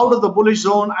comes out of the bullish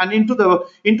zone and into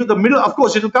the middle. Of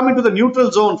course, it will come into the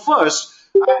neutral zone first,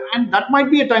 and that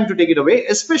might be a time to take it away,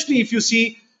 especially if you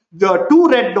see the 2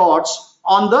 red dots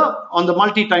on the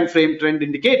multi-time frame trend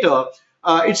indicator.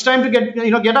 It's time to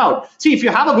get out. See, if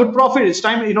you have a good profit, it's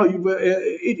time.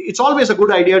 It's always a good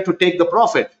idea to take the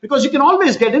profit, because you can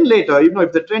always get in later.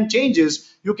 If the trend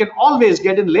changes, you can always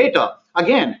get in later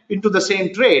again into the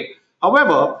same trade.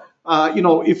 However,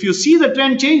 if you see the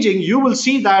trend changing, you will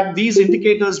see that these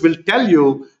indicators will tell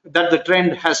you that the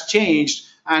trend has changed,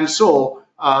 and so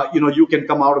you can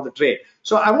come out of the trade.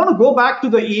 So I want to go back to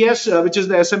the ES, which is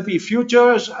the S&P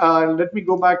futures. Let me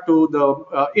go back to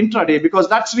the intraday, because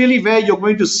that's really where you're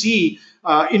going to see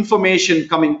information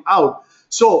coming out.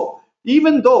 So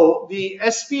even though the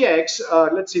SPX,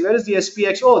 let's see, where is the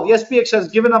SPX? Oh, the SPX has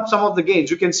given up some of the gains.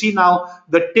 You can see now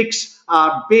the ticks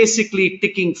are basically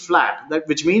ticking flat,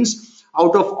 which means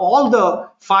out of all the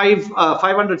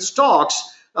 500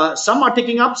 stocks, some are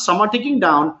ticking up, some are ticking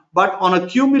down, but on a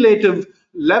cumulative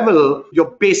level,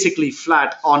 you're basically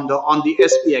flat on the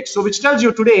SPX. So which tells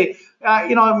you today,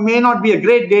 it may not be a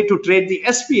great day to trade the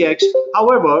SPX.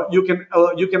 However, you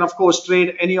can of course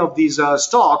trade any of these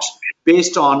stocks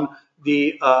based on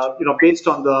the based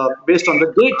on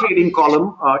the day trading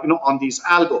column on these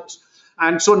algos.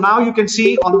 And so now you can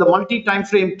see on the multi-time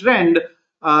frame trend,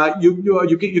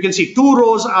 you can see 2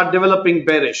 rows are developing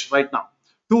bearish right now.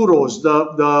 2 rows,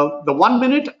 the 1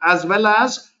 minute as well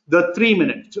as the 3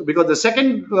 minute, because the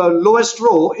second lowest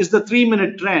row is the 3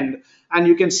 minute trend, and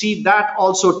you can see that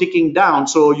also ticking down.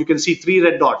 So you can see 3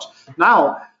 red dots.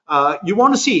 Now you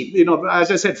want to see,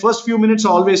 as I said, first few minutes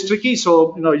are always tricky.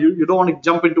 So you don't want to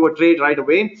jump into a trade right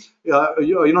away.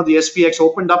 The SPX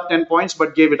opened up 10 points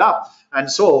but gave it up, and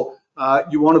so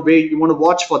you want to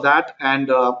watch for that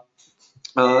and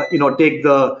take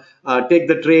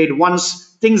the trade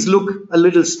once things look a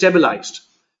little stabilized.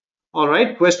 All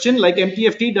right, question like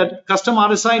MTFT, that custom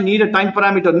RSI need a time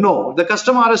parameter? No, the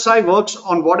custom RSI works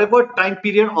on whatever time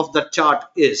period of the chart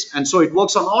is, and so it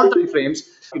works on all time frames.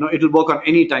 It will work on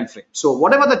any time frame. So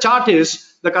whatever the chart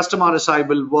is, the custom RSI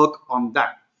will work on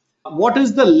that. What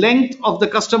is the length of the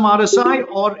custom RSI,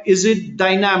 or is it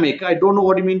dynamic? I don't know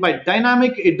what you mean by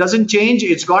dynamic. It doesn't change.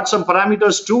 It's got some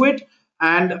parameters to it,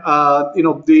 and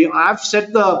I've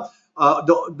set the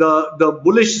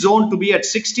bullish zone to be at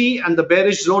 60 and the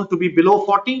bearish zone to be below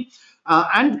 40.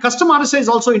 And custom RSI is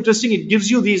also interesting. It gives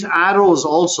you these arrows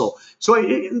also. So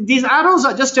these arrows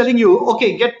are just telling you,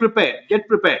 okay, get prepared, get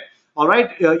prepared. All right,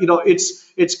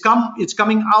 it's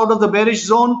coming out of the bearish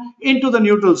zone into the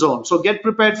neutral zone. So get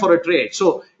prepared for a trade.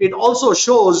 So it also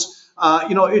shows,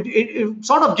 it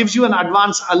sort of gives you an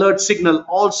advance alert signal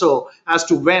also as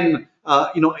to when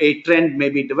a trend may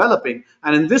be developing.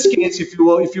 And in this case, if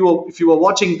you were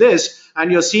watching this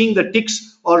and you're seeing the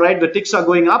ticks, all right, the ticks are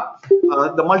going up.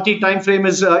 The multi time frame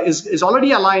is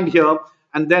already aligned here,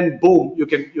 and then boom, you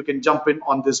can jump in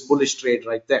on this bullish trade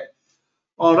right there.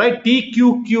 All right,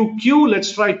 TQQQ.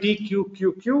 Let's try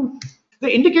TQQQ.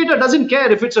 The indicator doesn't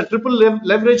care if it's a triple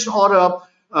leveraged or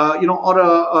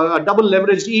a double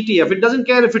leveraged ETF. It doesn't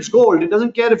care if it's gold. It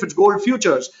doesn't care if it's gold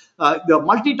futures. The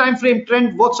multi-time frame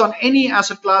trend works on any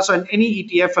asset class and any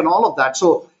ETF and all of that.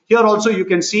 So here also you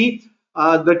can see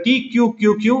the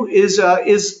TQQQ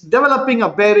is developing a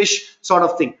bearish sort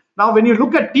of thing. Now, when you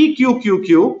look at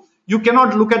TQQQ, you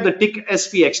cannot look at the tick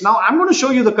SPX. Now, I'm going to show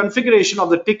you the configuration of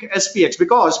the tick SPX,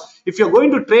 because if you're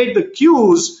going to trade the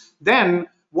Qs, then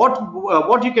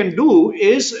what you can do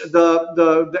is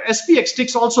the SPX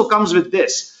ticks also comes with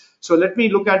this. So let me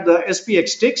look at the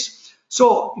SPX ticks.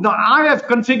 So now I have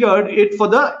configured it for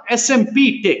the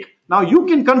S&P tick. Now you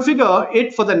can configure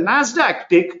it for the NASDAQ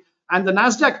tick, and the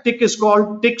NASDAQ tick is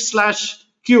called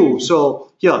tick/Q.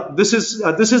 So here, this is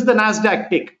the NASDAQ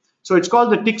tick. So it's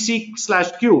called the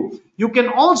tick/Q. You can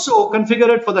also configure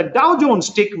it for the Dow Jones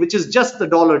tick, which is just the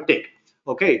dollar tick.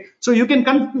 Okay, so you can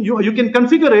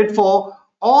configure it for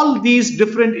all these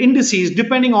different indices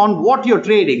depending on what you're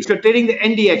trading. If you're trading the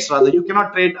NDX, rather, you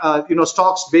cannot trade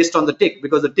stocks based on the tick,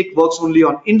 because the tick works only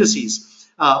on indices.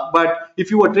 But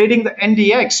if you were trading the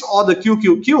NDX or the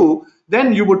QQQ,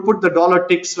 then you would put the dollar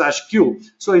tick/Q.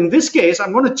 So in this case,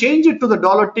 I'm going to change it to the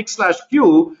dollar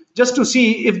tick/Q just to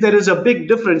see if there is a big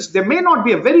difference. There may not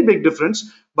be a very big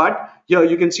difference, but here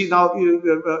you can see now,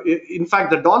 in fact,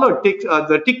 the dollar tick,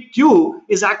 the tick Q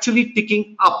is actually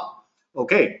ticking up.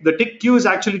 Okay, the tick Q is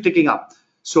actually ticking up.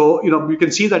 So, you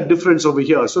can see that difference over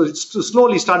here. So it's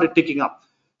slowly started ticking up.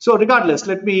 So regardless,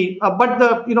 let me, but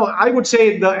I would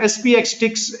say the SPX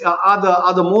ticks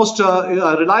are the most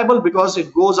reliable, because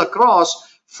it goes across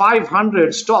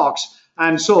 500 stocks.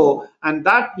 And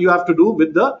that you have to do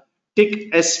with the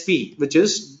tick SP, which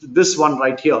is this one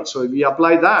right here. So we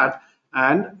apply that,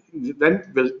 and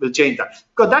then we'll change that,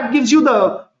 because that gives you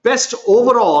the best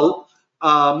overall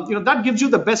that gives you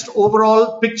the best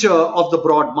overall picture of the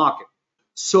broad market.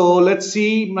 So let's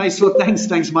see. Nice. So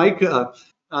thanks, Mike.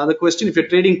 The question: if you're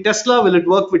trading Tesla, will it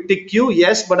work with tick Q?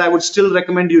 Yes, but I would still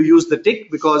recommend you use the tick,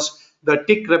 because the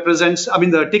tick represents,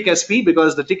 the tick SP,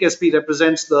 because the tick SP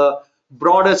represents the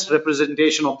broadest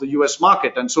representation of the US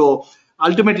market, and so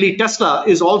ultimately Tesla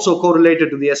is also correlated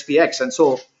to the SPX, and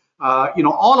so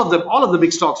all of the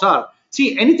big stocks are.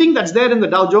 See, anything that's there in the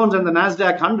Dow Jones and the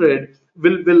NASDAQ 100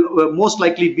 will most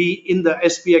likely be in the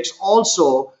SPX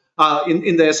also,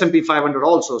 in the S&P 500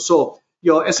 also. So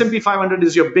your S&P 500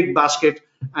 is your big basket,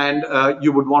 and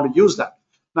you would want to use that.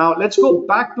 Now let's go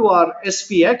back to our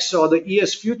SPX or the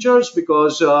ES futures,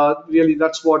 because really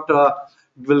that's what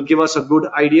will give us a good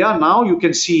idea. Now you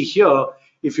can see here,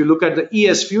 if you look at the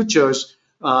ES futures,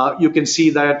 you can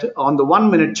see that on the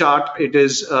 1 minute chart, it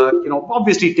is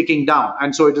obviously ticking down,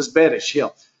 and so it is bearish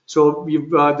here. So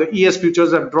the ES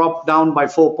futures have dropped down by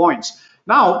 4 points.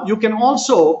 Now you can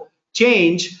also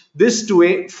change this to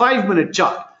a 5 minute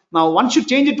chart. Now once you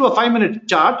change it to a 5 minute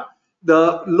chart,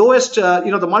 the lowest,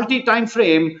 the multi-time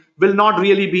frame will not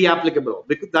really be applicable.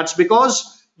 That's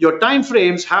because your time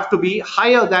frames have to be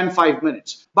higher than 5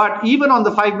 minutes. But even on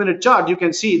the 5 minute chart, you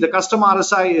can see the custom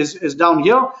RSI is down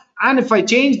here. And if I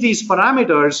change these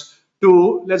parameters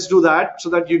to, let's do that so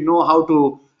that you know how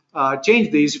to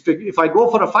change these. If I go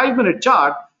for a 5 minute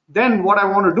chart, then what I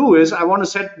want to do is I want to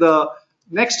set the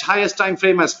next highest time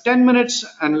frame as 10 minutes,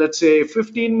 and let's say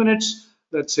 15 minutes,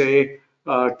 let's say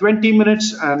 20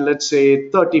 minutes, and let's say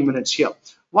 30 minutes here.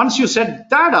 Once you set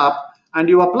that up and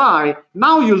you apply,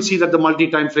 now you'll see that the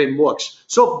multi-time frame works.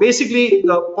 So basically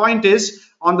the point is,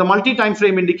 on the multi-time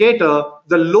frame indicator,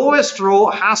 the lowest row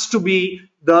has to be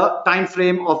the time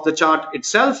frame of the chart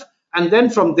itself, and then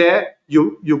from there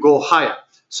you go higher.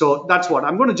 So that's what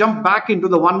I'm going to jump back into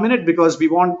the 1 minute, because we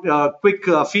want a quick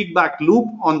feedback loop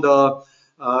on the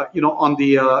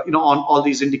on all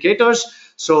these indicators.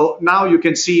 So now you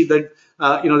can see that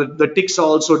the ticks are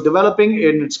also developing,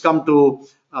 and it's come to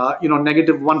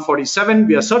negative 147.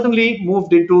 We are certainly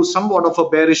moved into somewhat of a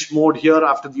bearish mode here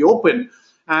after the open,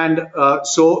 and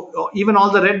so even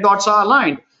all the red dots are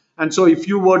aligned. And so if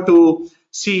you were to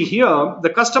see here, the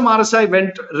custom RSI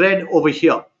went red over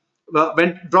here,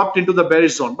 dropped into the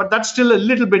bearish zone, but that's still a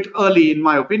little bit early in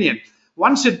my opinion.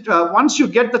 Once you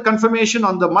get the confirmation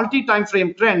on the multi-time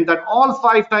frame trend that all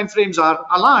 5 time frames are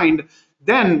aligned,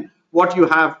 then what you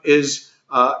have is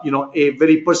a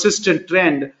very persistent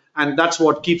trend, and that's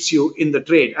what keeps you in the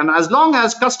trade. And as long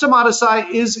as custom RSI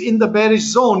is in the bearish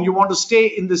zone, you want to stay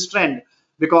in this trend,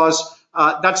 because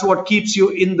that's what keeps you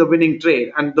in the winning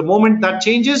trade. And the moment that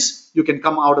changes, you can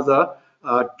come out of the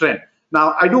trend.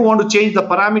 Now, I do want to change the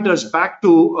parameters back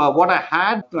to what I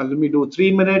had. Let me do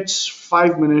 3 minutes,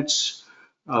 5 minutes,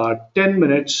 10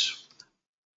 minutes.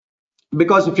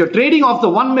 Because if you're trading off the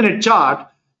 1 minute chart,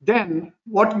 then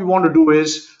what you want to do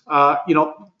is,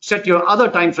 set your other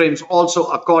time frames also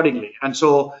accordingly. And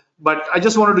so, but I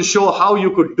just wanted to show how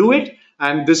you could do it.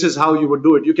 And this is how you would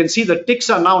do it. You can see the ticks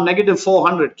are now negative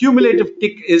 400. Cumulative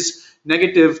tick is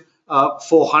negative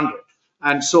 400.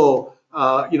 And so,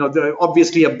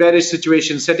 obviously a bearish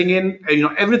situation setting in.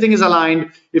 Everything is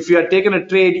aligned. If you had taken a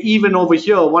trade even over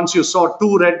here, once you saw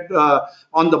 2 red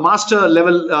on the master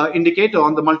level indicator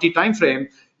on the multi-time frame,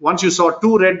 once you saw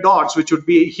 2 red dots, which would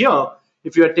be here,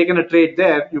 if you had taken a trade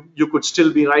there, you could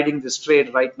still be riding this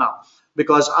trade right now.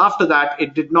 Because after that,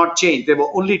 it did not change. There were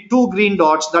only 2 green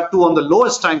dots, that too on the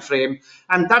lowest time frame,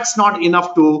 and that's not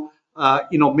enough to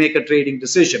make a trading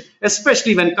decision,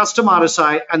 especially when custom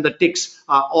RSI and the ticks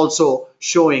are also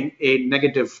showing a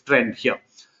negative trend here.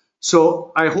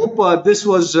 So I hope this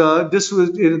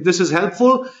is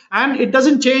helpful, and it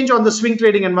doesn't change on the swing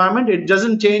trading environment. It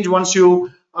doesn't change once you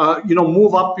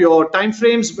move up your time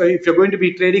frames. If you're going to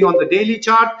be trading on the daily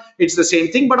chart, it's the same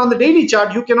thing. But on the daily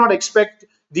chart, you cannot expect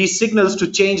these signals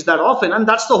to change that often, and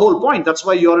that's the whole point. That's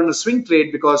why you're in a swing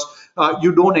trade, because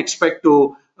you don't expect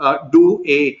to do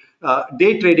a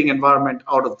day trading environment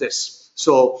out of this.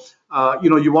 So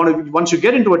you want to, once you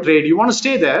get into a trade, you want to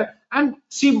stay there and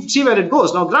see where it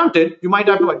goes. Now, granted, you might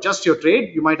have to adjust your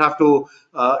trade. You might have to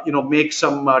make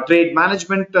some trade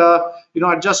management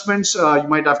adjustments. You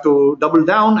might have to double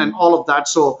down and all of that.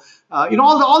 So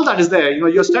all that is there.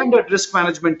 Your standard risk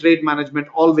management, trade management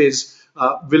always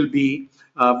will be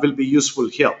useful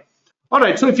here. All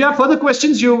right. So if you have further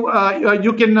questions, you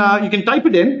can type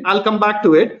it in. I'll come back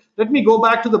to it. Let me go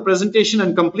back to the presentation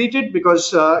and complete it,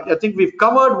 because I think we've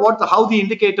covered how the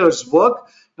indicators work.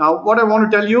 Now, what I want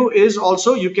to tell you is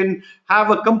also you can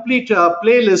have a complete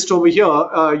playlist over here.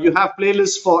 You have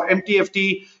playlists for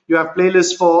MTFT. You have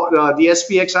playlists for the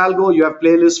SPX algo. You have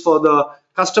playlists for the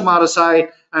custom RSI,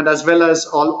 and as well as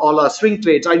all our swing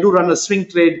trades. I do run a swing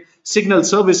trade signal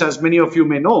service, as many of you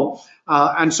may know.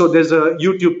 And so there's a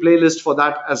YouTube playlist for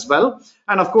that as well.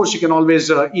 And of course, you can always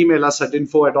email us at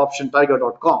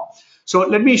info@optiontiger.com. So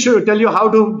let me tell you how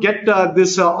to get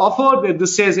this offer.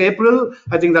 This says April.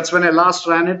 I think that's when I last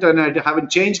ran it, and I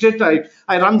haven't changed it.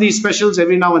 I run these specials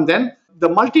every now and then. The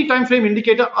multi-time frame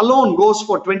indicator alone goes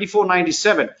for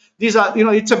 $24.97. These are,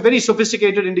 it's a very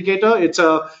sophisticated indicator. It's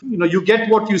you get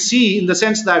what you see, in the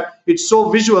sense that it's so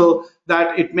visual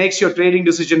that it makes your trading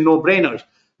decision no-brainer.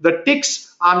 The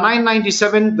ticks are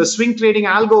 $9.97. The swing trading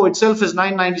algo itself is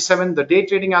 $9.97. The day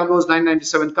trading algo is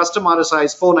 $9.97. Custom RSI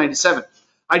is $4.97.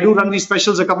 I do run these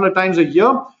specials a couple of times a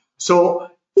year.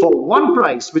 So for one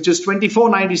price, which is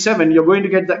 $24.97, you're going to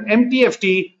get the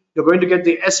MTFT, you're going to get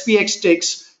the SPX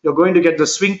ticks, you're going to get the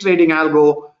swing trading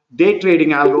algo, day trading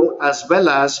algo, as well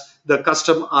as the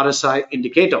custom RSI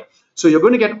indicator. So you're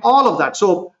going to get all of that.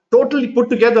 So totally put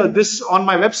together, this on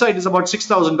my website is about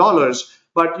 $6,000,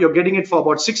 but you're getting it for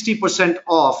about 60%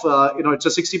 off. It's a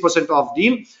 60% off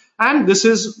deal. And this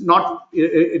is not,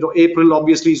 April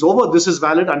obviously is over. This is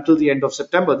valid until the end of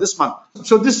September, this month.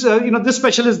 So this, this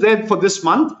special is there for this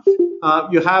month.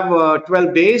 You have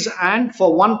 12 days, and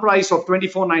for one price of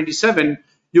 $24.97,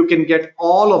 you can get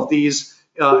all of these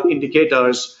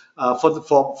indicators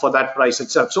for that price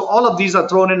itself. So all of these are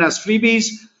thrown in as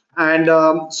freebies, and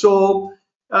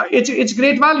it's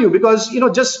great value, because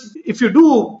just if you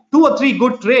do 2 or 3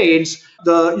 good trades,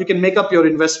 you can make up your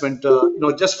investment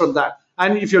just from that.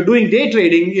 And if you're doing day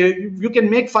trading, you can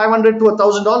make $500 to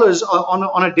 $1,000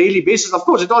 on a daily basis. Of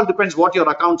course, it all depends what your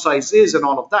account size is and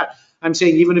all of that. I'm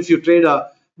saying even if you trade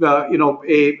a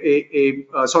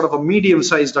sort of a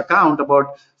medium-sized account,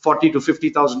 about $40,000 to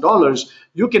 $50,000,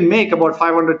 you can make about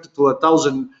 $500 to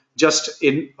 $1,000 just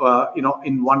in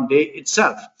in one day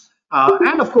itself.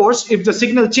 And of course, if the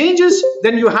signal changes,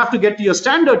 then you have to get to your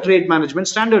standard trade management,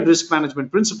 standard risk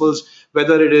management principles,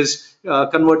 whether it is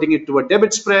converting it to a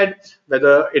debit spread,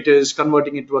 whether it is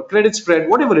converting it to a credit spread,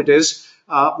 whatever it is,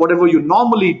 whatever you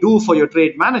normally do for your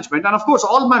trade management. And of course,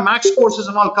 all my Max courses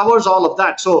and all covers all of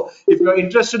that. So if you're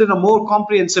interested in a more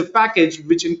comprehensive package,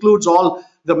 which includes all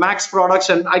the Max products,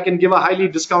 and I can give a highly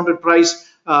discounted price,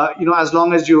 as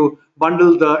long as you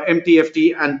bundle the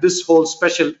MTFT and this whole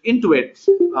special into it,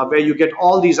 where you get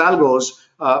all these algos,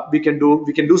 we can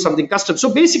do something custom. So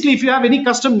basically, if you have any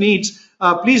custom needs,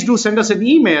 please do send us an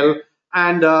email,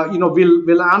 and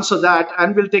we'll answer that,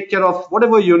 and we'll take care of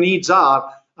whatever your needs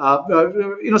are.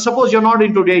 Suppose you're not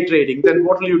into day trading, then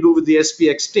what will you do with the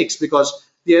SPX ticks? Because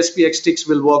the SPX ticks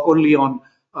will work only on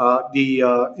only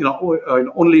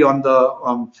on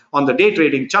the day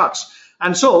trading charts.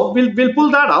 And so we'll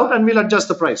pull that out and we'll adjust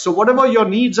the price. So whatever your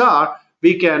needs are,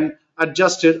 we can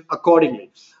adjust it accordingly.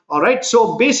 All right.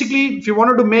 So basically, if you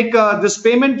wanted to make this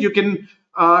payment, you can,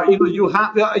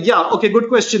 okay, good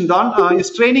question, Don.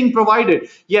 Is training provided?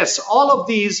 Yes, all of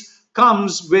these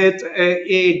comes with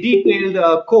a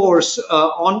detailed course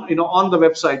on the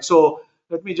website. So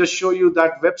let me just show you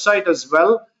that website as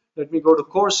well. Let me go to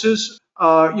courses.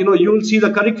 You'll see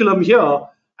the curriculum here.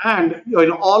 And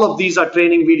all of these are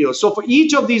training videos. So for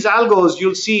each of these algos,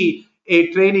 you'll see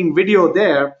a training video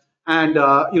there, and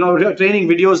training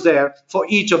videos there for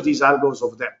each of these algos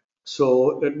over there.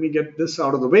 So let me get this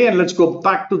out of the way, and let's go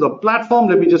back to the platform.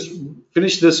 Let me just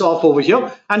finish this off over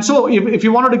here. And so if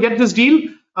you wanted to get this deal,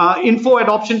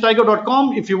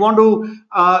 info@optiontiger.com. If you want to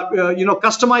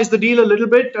customize the deal a little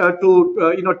bit,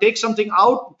 to take something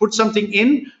out, put something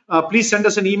in, please send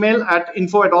us an email at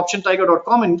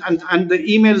info@optiontiger.com, and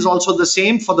the email is also the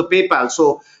same for the PayPal.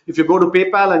 So if you go to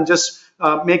PayPal and just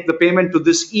make the payment to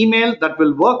this email, that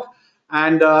will work.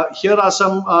 And here are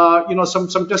some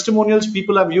some testimonials.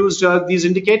 People have used these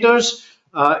indicators.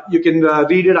 You can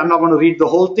read it. I'm not going to read the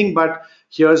whole thing, but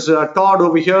here's Todd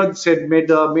over here, said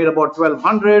made about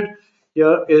 1,200.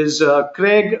 Here is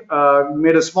Craig,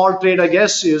 made a small trade, I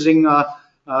guess, using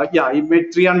he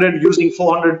made 300 using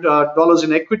 $400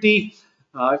 in equity.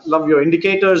 Love your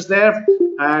indicators there.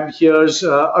 And here's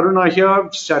Aruna here,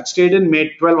 stayed in,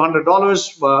 made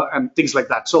 $1,200 and things like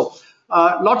that. So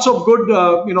lots of good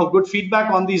good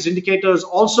feedback on these indicators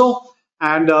also.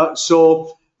 And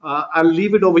I'll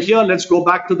leave it over here. Let's go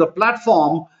back to the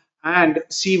platform and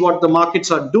see what the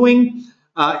markets are doing.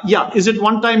 Is it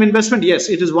one-time investment? Yes,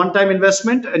 it is one-time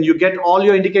investment, and you get all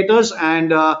your indicators,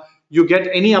 and you get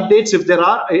any updates if there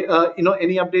are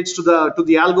any updates to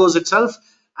the algos itself,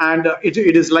 and it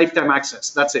is lifetime access.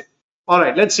 That's it. All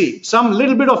right, let's see some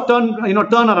little bit of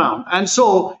turnaround. And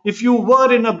so if you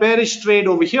were in a bearish trade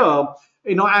over here,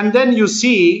 and then you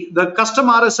see the custom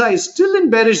RSI is still in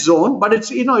bearish zone, but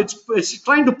it's it's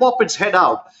trying to pop its head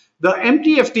out. The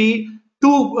MTFT,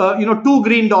 two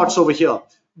green dots over here.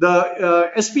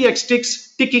 The SPX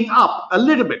ticks ticking up a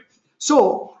little bit.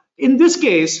 So in this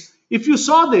case, if you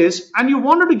saw this and you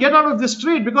wanted to get out of this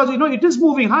trade because it is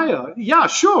moving higher, yeah,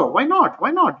 sure, why not?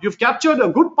 Why not? You've captured a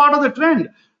good part of the trend.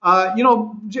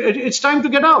 It's time to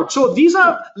get out. So these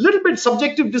are a little bit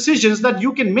subjective decisions that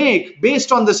you can make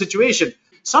based on the situation.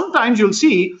 Sometimes you'll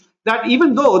see that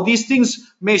even though these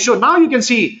things may show, now you can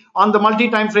see on the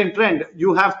multi-time frame trend,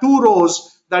 you have two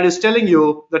rows that is telling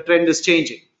you the trend is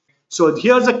changing. So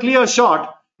here's a clear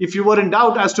shot. If you were in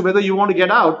doubt as to whether you want to get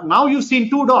out, now you've seen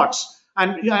two dots,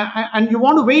 and you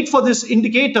want to wait for this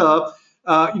indicator.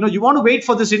 You want to wait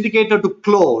for this indicator to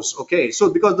close. Okay, so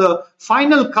because the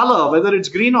final color, whether it's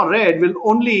green or red, will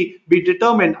only be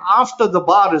determined after the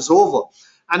bar is over,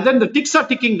 and then the ticks are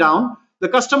ticking down. The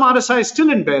custom RSI is still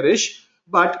in bearish,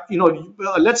 but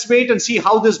let's wait and see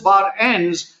how this bar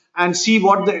ends and see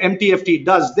what the MTFT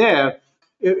does there.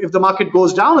 If the market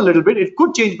goes down a little bit, it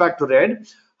could change back to red.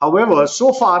 However,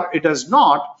 so far it has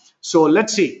not. So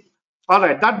let's see. All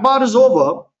right, that bar is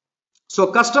over. So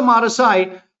custom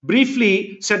RSI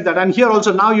briefly said that, and here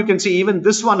also now you can see even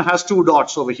this one has two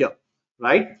dots over here,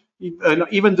 right?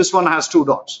 Even this one has two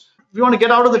dots. If you want to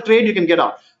get out of the trade, you can get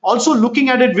out. Also looking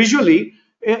at it visually,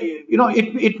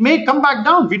 it may come back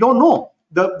down. We don't know.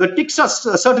 The ticks are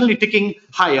certainly ticking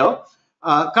higher.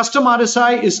 Custom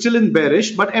RSI is still in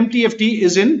bearish, but MTFT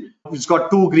is in, it's got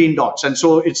two green dots. And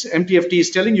so MTFT is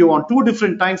telling you on two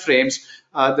different time frames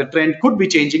the trend could be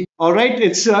changing. All right,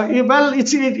 it's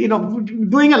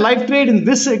doing a live trade in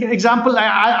this example.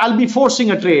 I'll be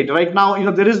forcing a trade right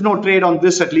now. There is no trade on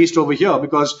this, at least over here,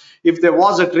 because if there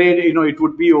was a trade, it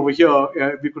would be over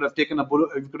here. We could have taken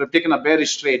a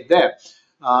bearish trade there,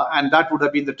 and that would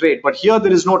have been the trade. But here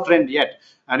there is no trend yet,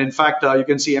 and in fact, you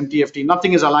can see MTFT.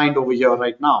 Nothing is aligned over here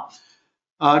right now.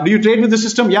 Do you trade with the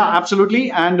system? Yeah,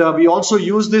 absolutely. And we also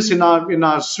use this in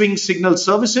our swing signal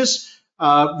services.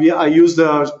 I use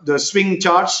the swing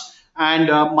charts, and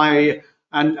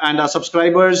our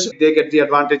subscribers, they get the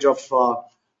advantage of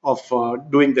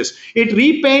doing this. It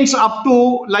repaints up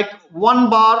to like 1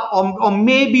 bar or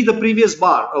maybe the previous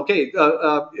bar. Okay,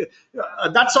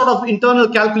 that sort of internal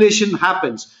calculation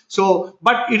happens. So,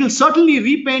 but it will certainly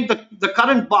repaint the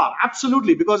current bar,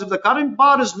 absolutely, because if the current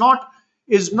bar is not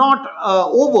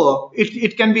over,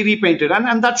 it can be repainted,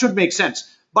 and that should make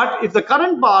sense. But if the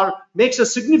current bar makes a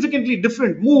significantly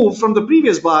different move from the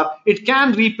previous bar, it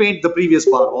can repaint the previous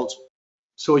bar also.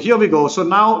 So here we go. So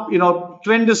now,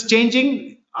 trend is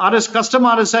changing. Custom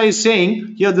RSI is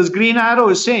saying, here this green arrow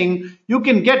is saying, you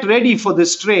can get ready for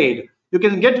this trade. You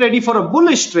can get ready for a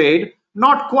bullish trade.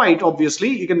 Not quite, obviously.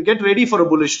 You can get ready for a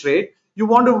bullish trade. You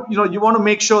want to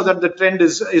make sure that the trend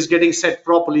is getting set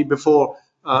properly before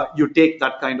you take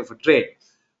that kind of a trade.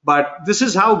 But this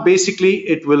is how basically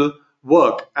it will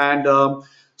work. And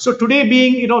so today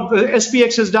being, the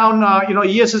SPX is down,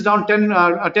 ES is down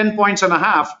 10 points and a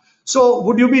half. So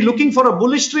would you be looking for a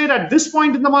bullish trade at this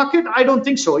point in the market? I don't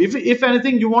think so. If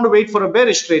anything, you want to wait for a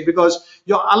bearish trade, because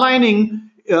you're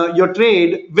aligning your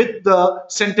trade with the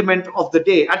sentiment of the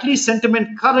day, at least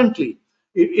sentiment currently.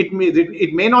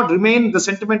 It may not remain the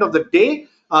sentiment of the day,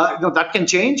 that can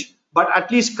change, but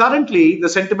at least currently the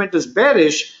sentiment is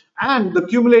bearish, and the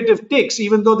cumulative ticks,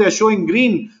 even though they're showing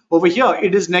green over here,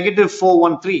 it is negative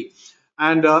 413.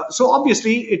 And so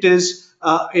obviously it is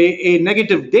a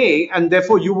negative day, and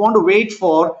therefore you want to wait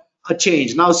for a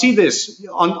change. Now see this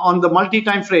on the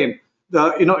multi-time frame,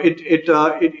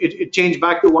 it changed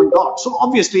back to 1 dot. So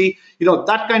obviously,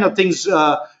 that kind of things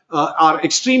are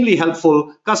extremely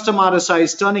helpful. Custom RSI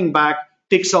is turning back,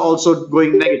 ticks are also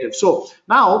going negative. So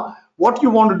now what you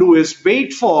want to do is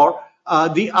wait for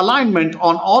the alignment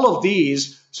on all of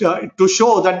these to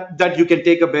show that you can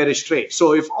take a bearish trade.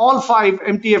 So if all 5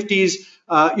 MTFTs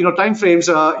time frames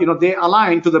they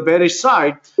align to the bearish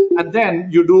side, and then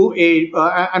you do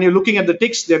and you're looking at the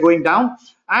ticks, they're going down,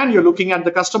 and you're looking at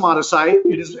the custom RSI,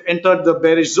 it has entered the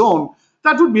bearish zone,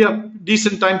 that would be a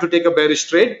decent time to take a bearish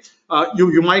trade.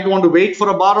 You might want to wait for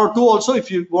a bar or two also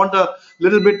if you want a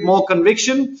little bit more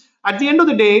conviction. At the end of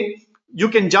the day, you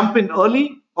can jump in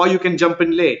early or you can jump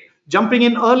in late. Jumping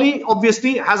in early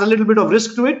obviously has a little bit of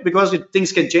risk to it, because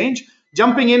things can change.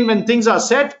 Jumping in when things are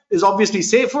set is obviously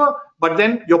safer, but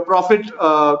then your profit,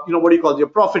 your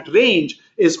profit range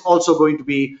is also going to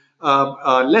be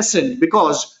lessened,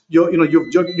 because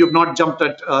you've not jumped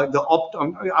at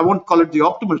I won't call it the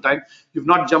optimal time. You've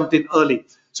not jumped in early.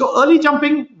 So early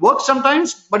jumping works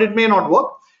sometimes, but it may not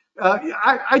work.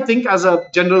 I think as a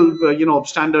general,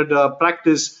 standard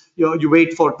practice, you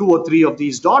wait for 2 or 3 of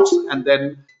these dots, and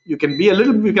then you can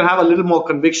have a little more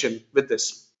conviction with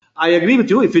this. I agree with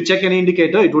you. If you check any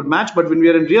indicator, it would match. But when we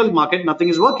are in real market, nothing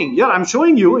is working. Here, I'm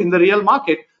showing you in the real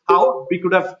market how you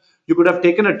could have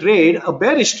taken a trade, a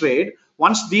bearish trade,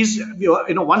 once these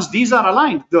are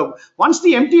aligned. Once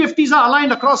the MTFTs are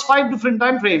aligned across 5 different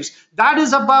time frames, that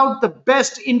is about the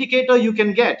best indicator you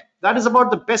can get. That is about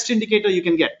the best indicator you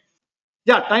can get.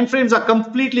 Yeah, time frames are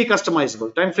completely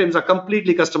customizable. Time frames are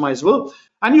completely customizable,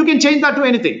 and you can change that to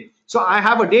anything. So I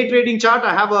have a day trading chart.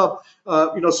 I have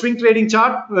a swing trading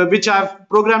chart, which I've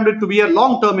programmed it to be a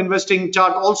long-term investing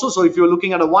chart also. So if you're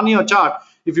looking at a 1-year chart,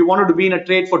 if you wanted to be in a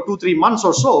trade for 2-3 months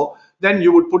or so, then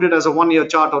you would put it as a 1-year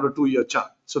chart or a 2-year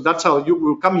chart. So that's how you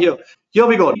will come here. Here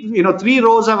we go. 3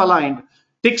 rows have aligned.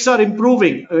 Ticks are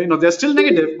improving. They're still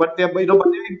negative, but they're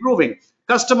improving.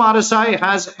 Custom RSI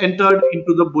has entered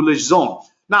into the bullish zone.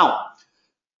 Now,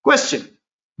 question.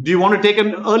 Do you want to take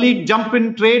an early jump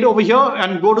in trade over here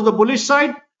and go to the bullish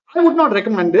side? I would not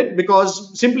recommend it,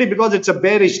 simply because it's a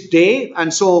bearish day.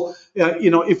 And so,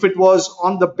 if it was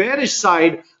on the bearish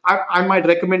side, I might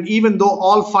recommend, even though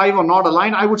all 5 are not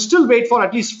aligned, I would still wait for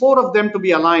at least 4 of them to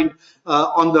be aligned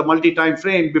on the multi-time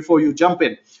frame before you jump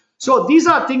in. So these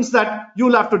are things that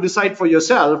you'll have to decide for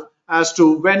yourself as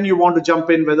to when you want to jump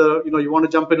in, whether you want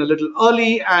to jump in a little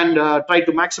early and try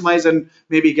to maximize and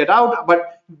maybe get out.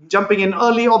 But jumping in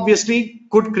early obviously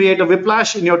could create a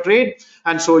whiplash in your trade,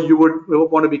 and so you would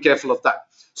want to be careful of that.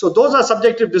 So those are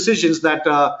subjective decisions that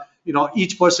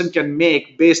each person can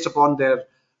make based upon their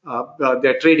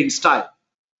trading style.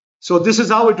 So this is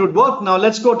how it would work. Now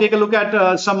let's go take a look at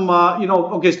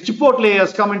okay, Chipotle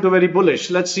has come into very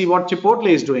bullish. Let's see what Chipotle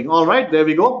is doing. All right, there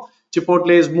we go. Chipotle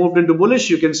is moved into bullish.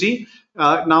 You can see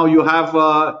now you have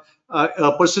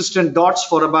persistent dots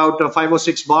for about 5 or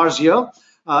 6 bars here.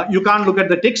 You can't look at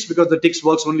the ticks because the ticks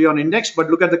works only on index, but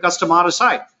look at the custom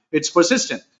RSI. It's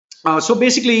persistent. So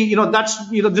basically,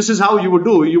 this is how you would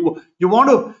do.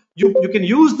 You can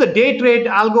use the day trade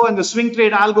algo and the swing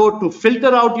trade algo to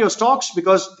filter out your stocks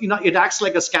because it acts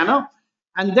like a scanner.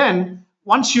 And then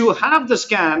once you have the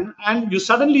scan and you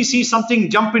suddenly see something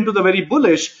jump into the very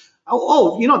bullish,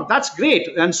 that's great.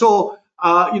 And so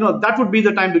that would be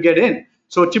the time to get in.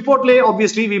 So Chipotle,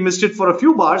 obviously we missed it for a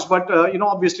few bars, but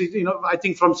obviously I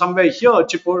think from somewhere here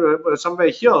Chipotle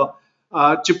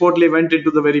went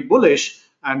into the very bullish,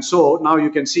 and so now you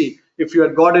can see if you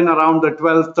had got in around the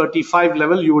 1235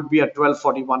 level, you would be at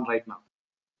 1241 right now.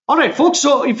 All right, folks.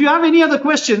 So if you have any other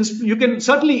questions, you can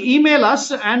certainly email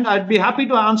us, and I'd be happy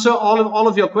to answer all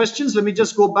of your questions. Let me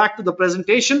just go back to the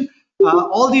presentation.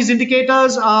 All these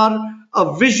indicators are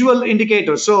a visual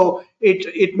indicator, so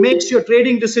it makes your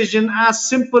trading decision as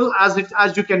simple as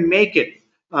you can make it.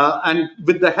 And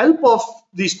with the help of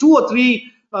these 2 or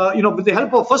 3, with the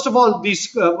help of first of all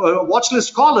these watch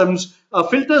list columns,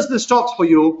 filters the stocks for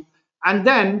you, and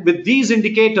then with these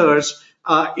indicators,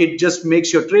 it just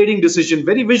makes your trading decision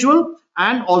very visual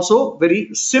and also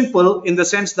very simple in the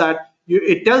sense that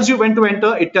it tells you when to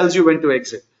enter, it tells you when to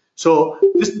exit. So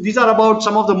these are about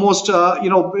some of the most,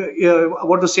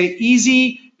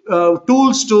 easy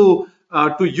tools to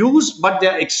use, but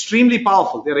they're extremely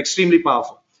powerful. They're extremely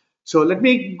powerful. So let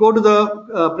me go to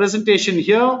the presentation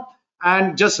here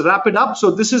and just wrap it up. So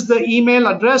this is the email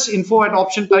address,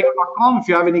 info@optiontiger.com. If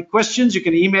you have any questions, you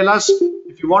can email us.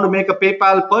 If you want to make a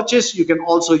PayPal purchase, you can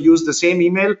also use the same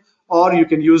email, or you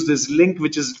can use this link,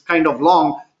 which is kind of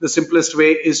long. The simplest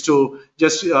way is to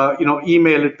just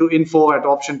email it to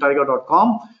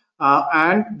info@optiontiger.com,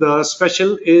 and the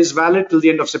special is valid till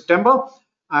the end of September.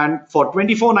 And for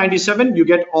 $24.97, you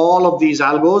get all of these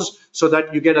algos, so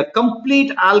that you get a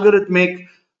complete algorithmic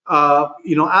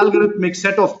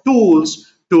set of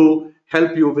tools to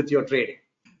help you with your trading.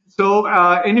 So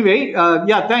anyway,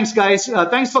 thanks guys.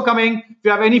 Thanks for coming. If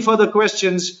you have any further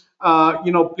questions,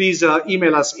 please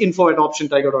email us,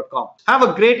 info@optiontiger.com. Have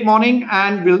a great morning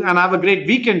and have a great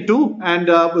weekend too. And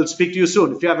we'll speak to you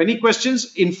soon. If you have any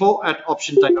questions,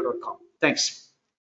 info@optiontiger.com. Thanks.